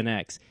star of Gen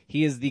X.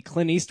 He is the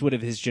Clint Eastwood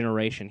of his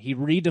generation. He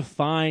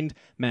redefined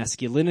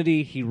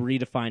masculinity. He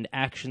redefined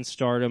action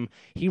stardom.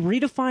 He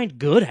redefined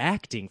good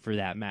acting, for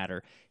that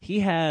matter. He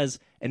has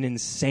an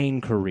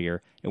insane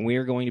career, and we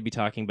are going to be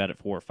talking about it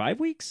for 5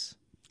 weeks.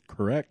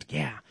 Correct.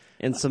 Yeah.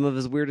 And some of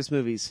his weirdest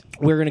movies.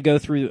 We're going to go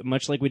through,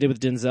 much like we did with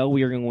Denzel,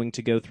 we are going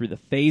to go through the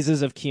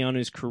phases of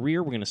Keanu's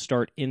career. We're going to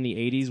start in the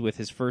 80s with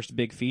his first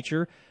big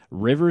feature,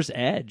 River's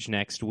Edge,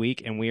 next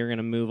week, and we are going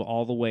to move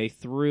all the way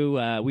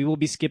through. We will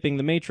be skipping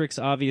The Matrix,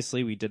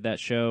 obviously. We did that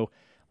show,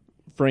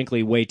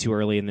 frankly, way too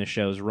early in this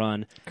show's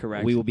run.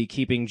 Correct. We will be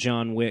keeping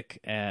John Wick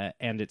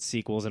and its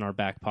sequels in our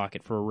back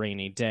pocket for a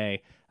rainy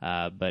day.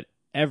 But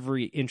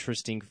every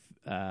interesting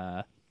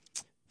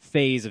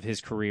phase of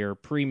his career,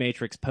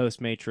 pre-Matrix,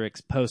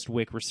 post-Matrix,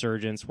 post-Wick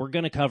resurgence, we're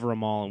going to cover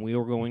them all, and we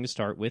are going to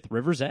start with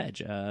River's Edge,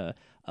 a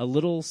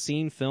little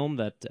scene film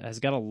that has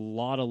got a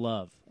lot of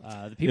love.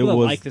 The people that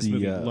like this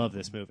movie love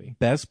this movie.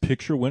 Best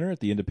Picture winner at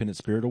the Independent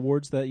Spirit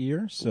Awards that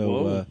year.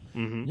 So,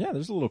 yeah,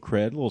 there's a little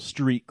cred, a little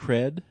street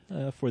cred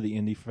for the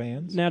indie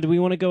fans. Now, do we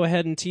want to go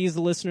ahead and tease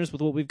the listeners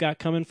with what we've got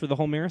coming for the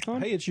whole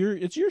marathon? Hey, it's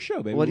your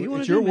show, baby. What do you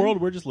wanna It's your do, man?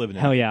 world. We're just living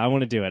in. Hell yeah, I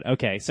want to do it.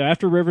 Okay, so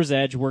after River's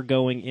Edge, we're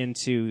going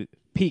into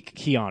peak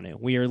Keanu.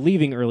 We are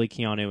leaving early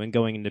Keanu and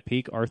going into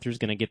peak. Arthur's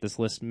going to get this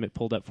list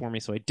pulled up for me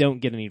so I don't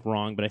get any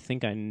wrong, but I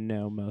think I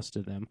know most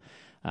of them.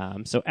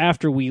 So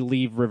after we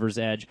leave River's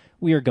Edge,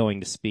 we are going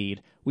to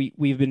Speed.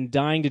 We've been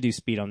dying to do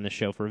Speed on this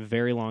show for a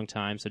very long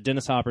time, so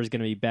Dennis Hopper is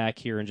going to be back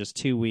here in just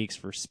 2 weeks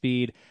for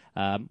Speed.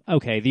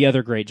 Okay, the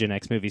other great Gen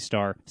X movie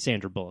star,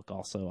 Sandra Bullock,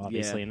 also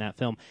obviously in that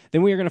film.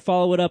 Then we are going to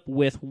follow it up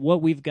with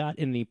what we've got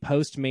in the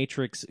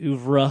post-Matrix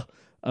oeuvre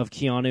of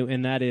Keanu,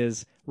 and that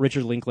is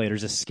Richard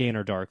Linklater's A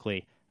Scanner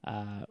Darkly.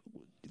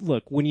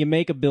 Look, when you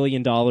make $1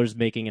 billion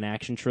making an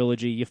action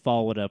trilogy, you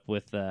follow it up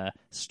with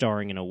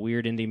starring in a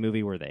weird indie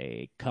movie where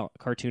they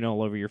cartoon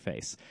all over your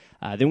face.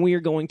 Then we are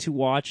going to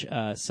watch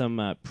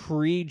some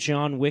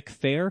pre-John Wick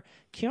fare.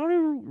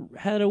 Keanu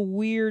had a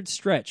weird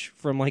stretch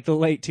from like the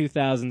late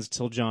 2000s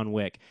till John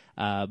Wick.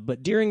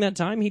 But during that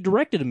time, he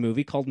directed a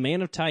movie called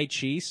Man of Tai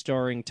Chi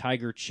starring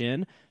Tiger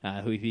Chin,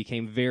 who he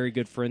became very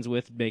good friends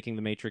with making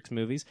the Matrix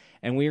movies.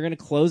 And we are going to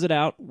close it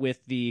out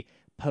with the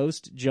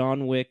post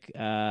John Wick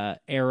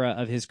era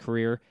of his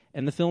career,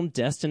 and the film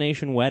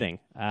Destination Wedding.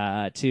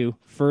 To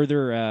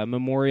further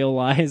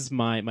memorialize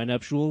my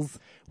nuptials,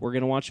 we're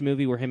going to watch a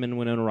movie where him and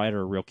Winona Ryder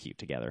are real cute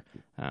together.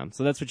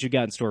 So that's what you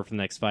got in store for the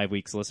next 5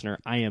 weeks, listener.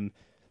 I am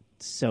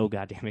so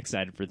goddamn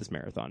excited for this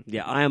marathon.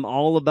 Yeah, I am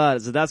all about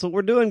it. So that's what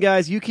we're doing,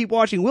 guys. You keep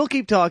watching, we'll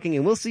keep talking,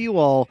 and we'll see you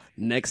all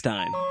next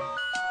time.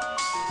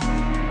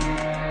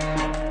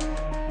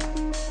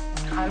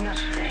 I'm not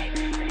afraid.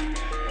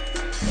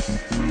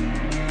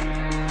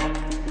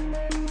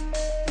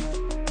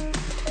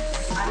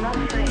 I'm not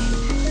afraid.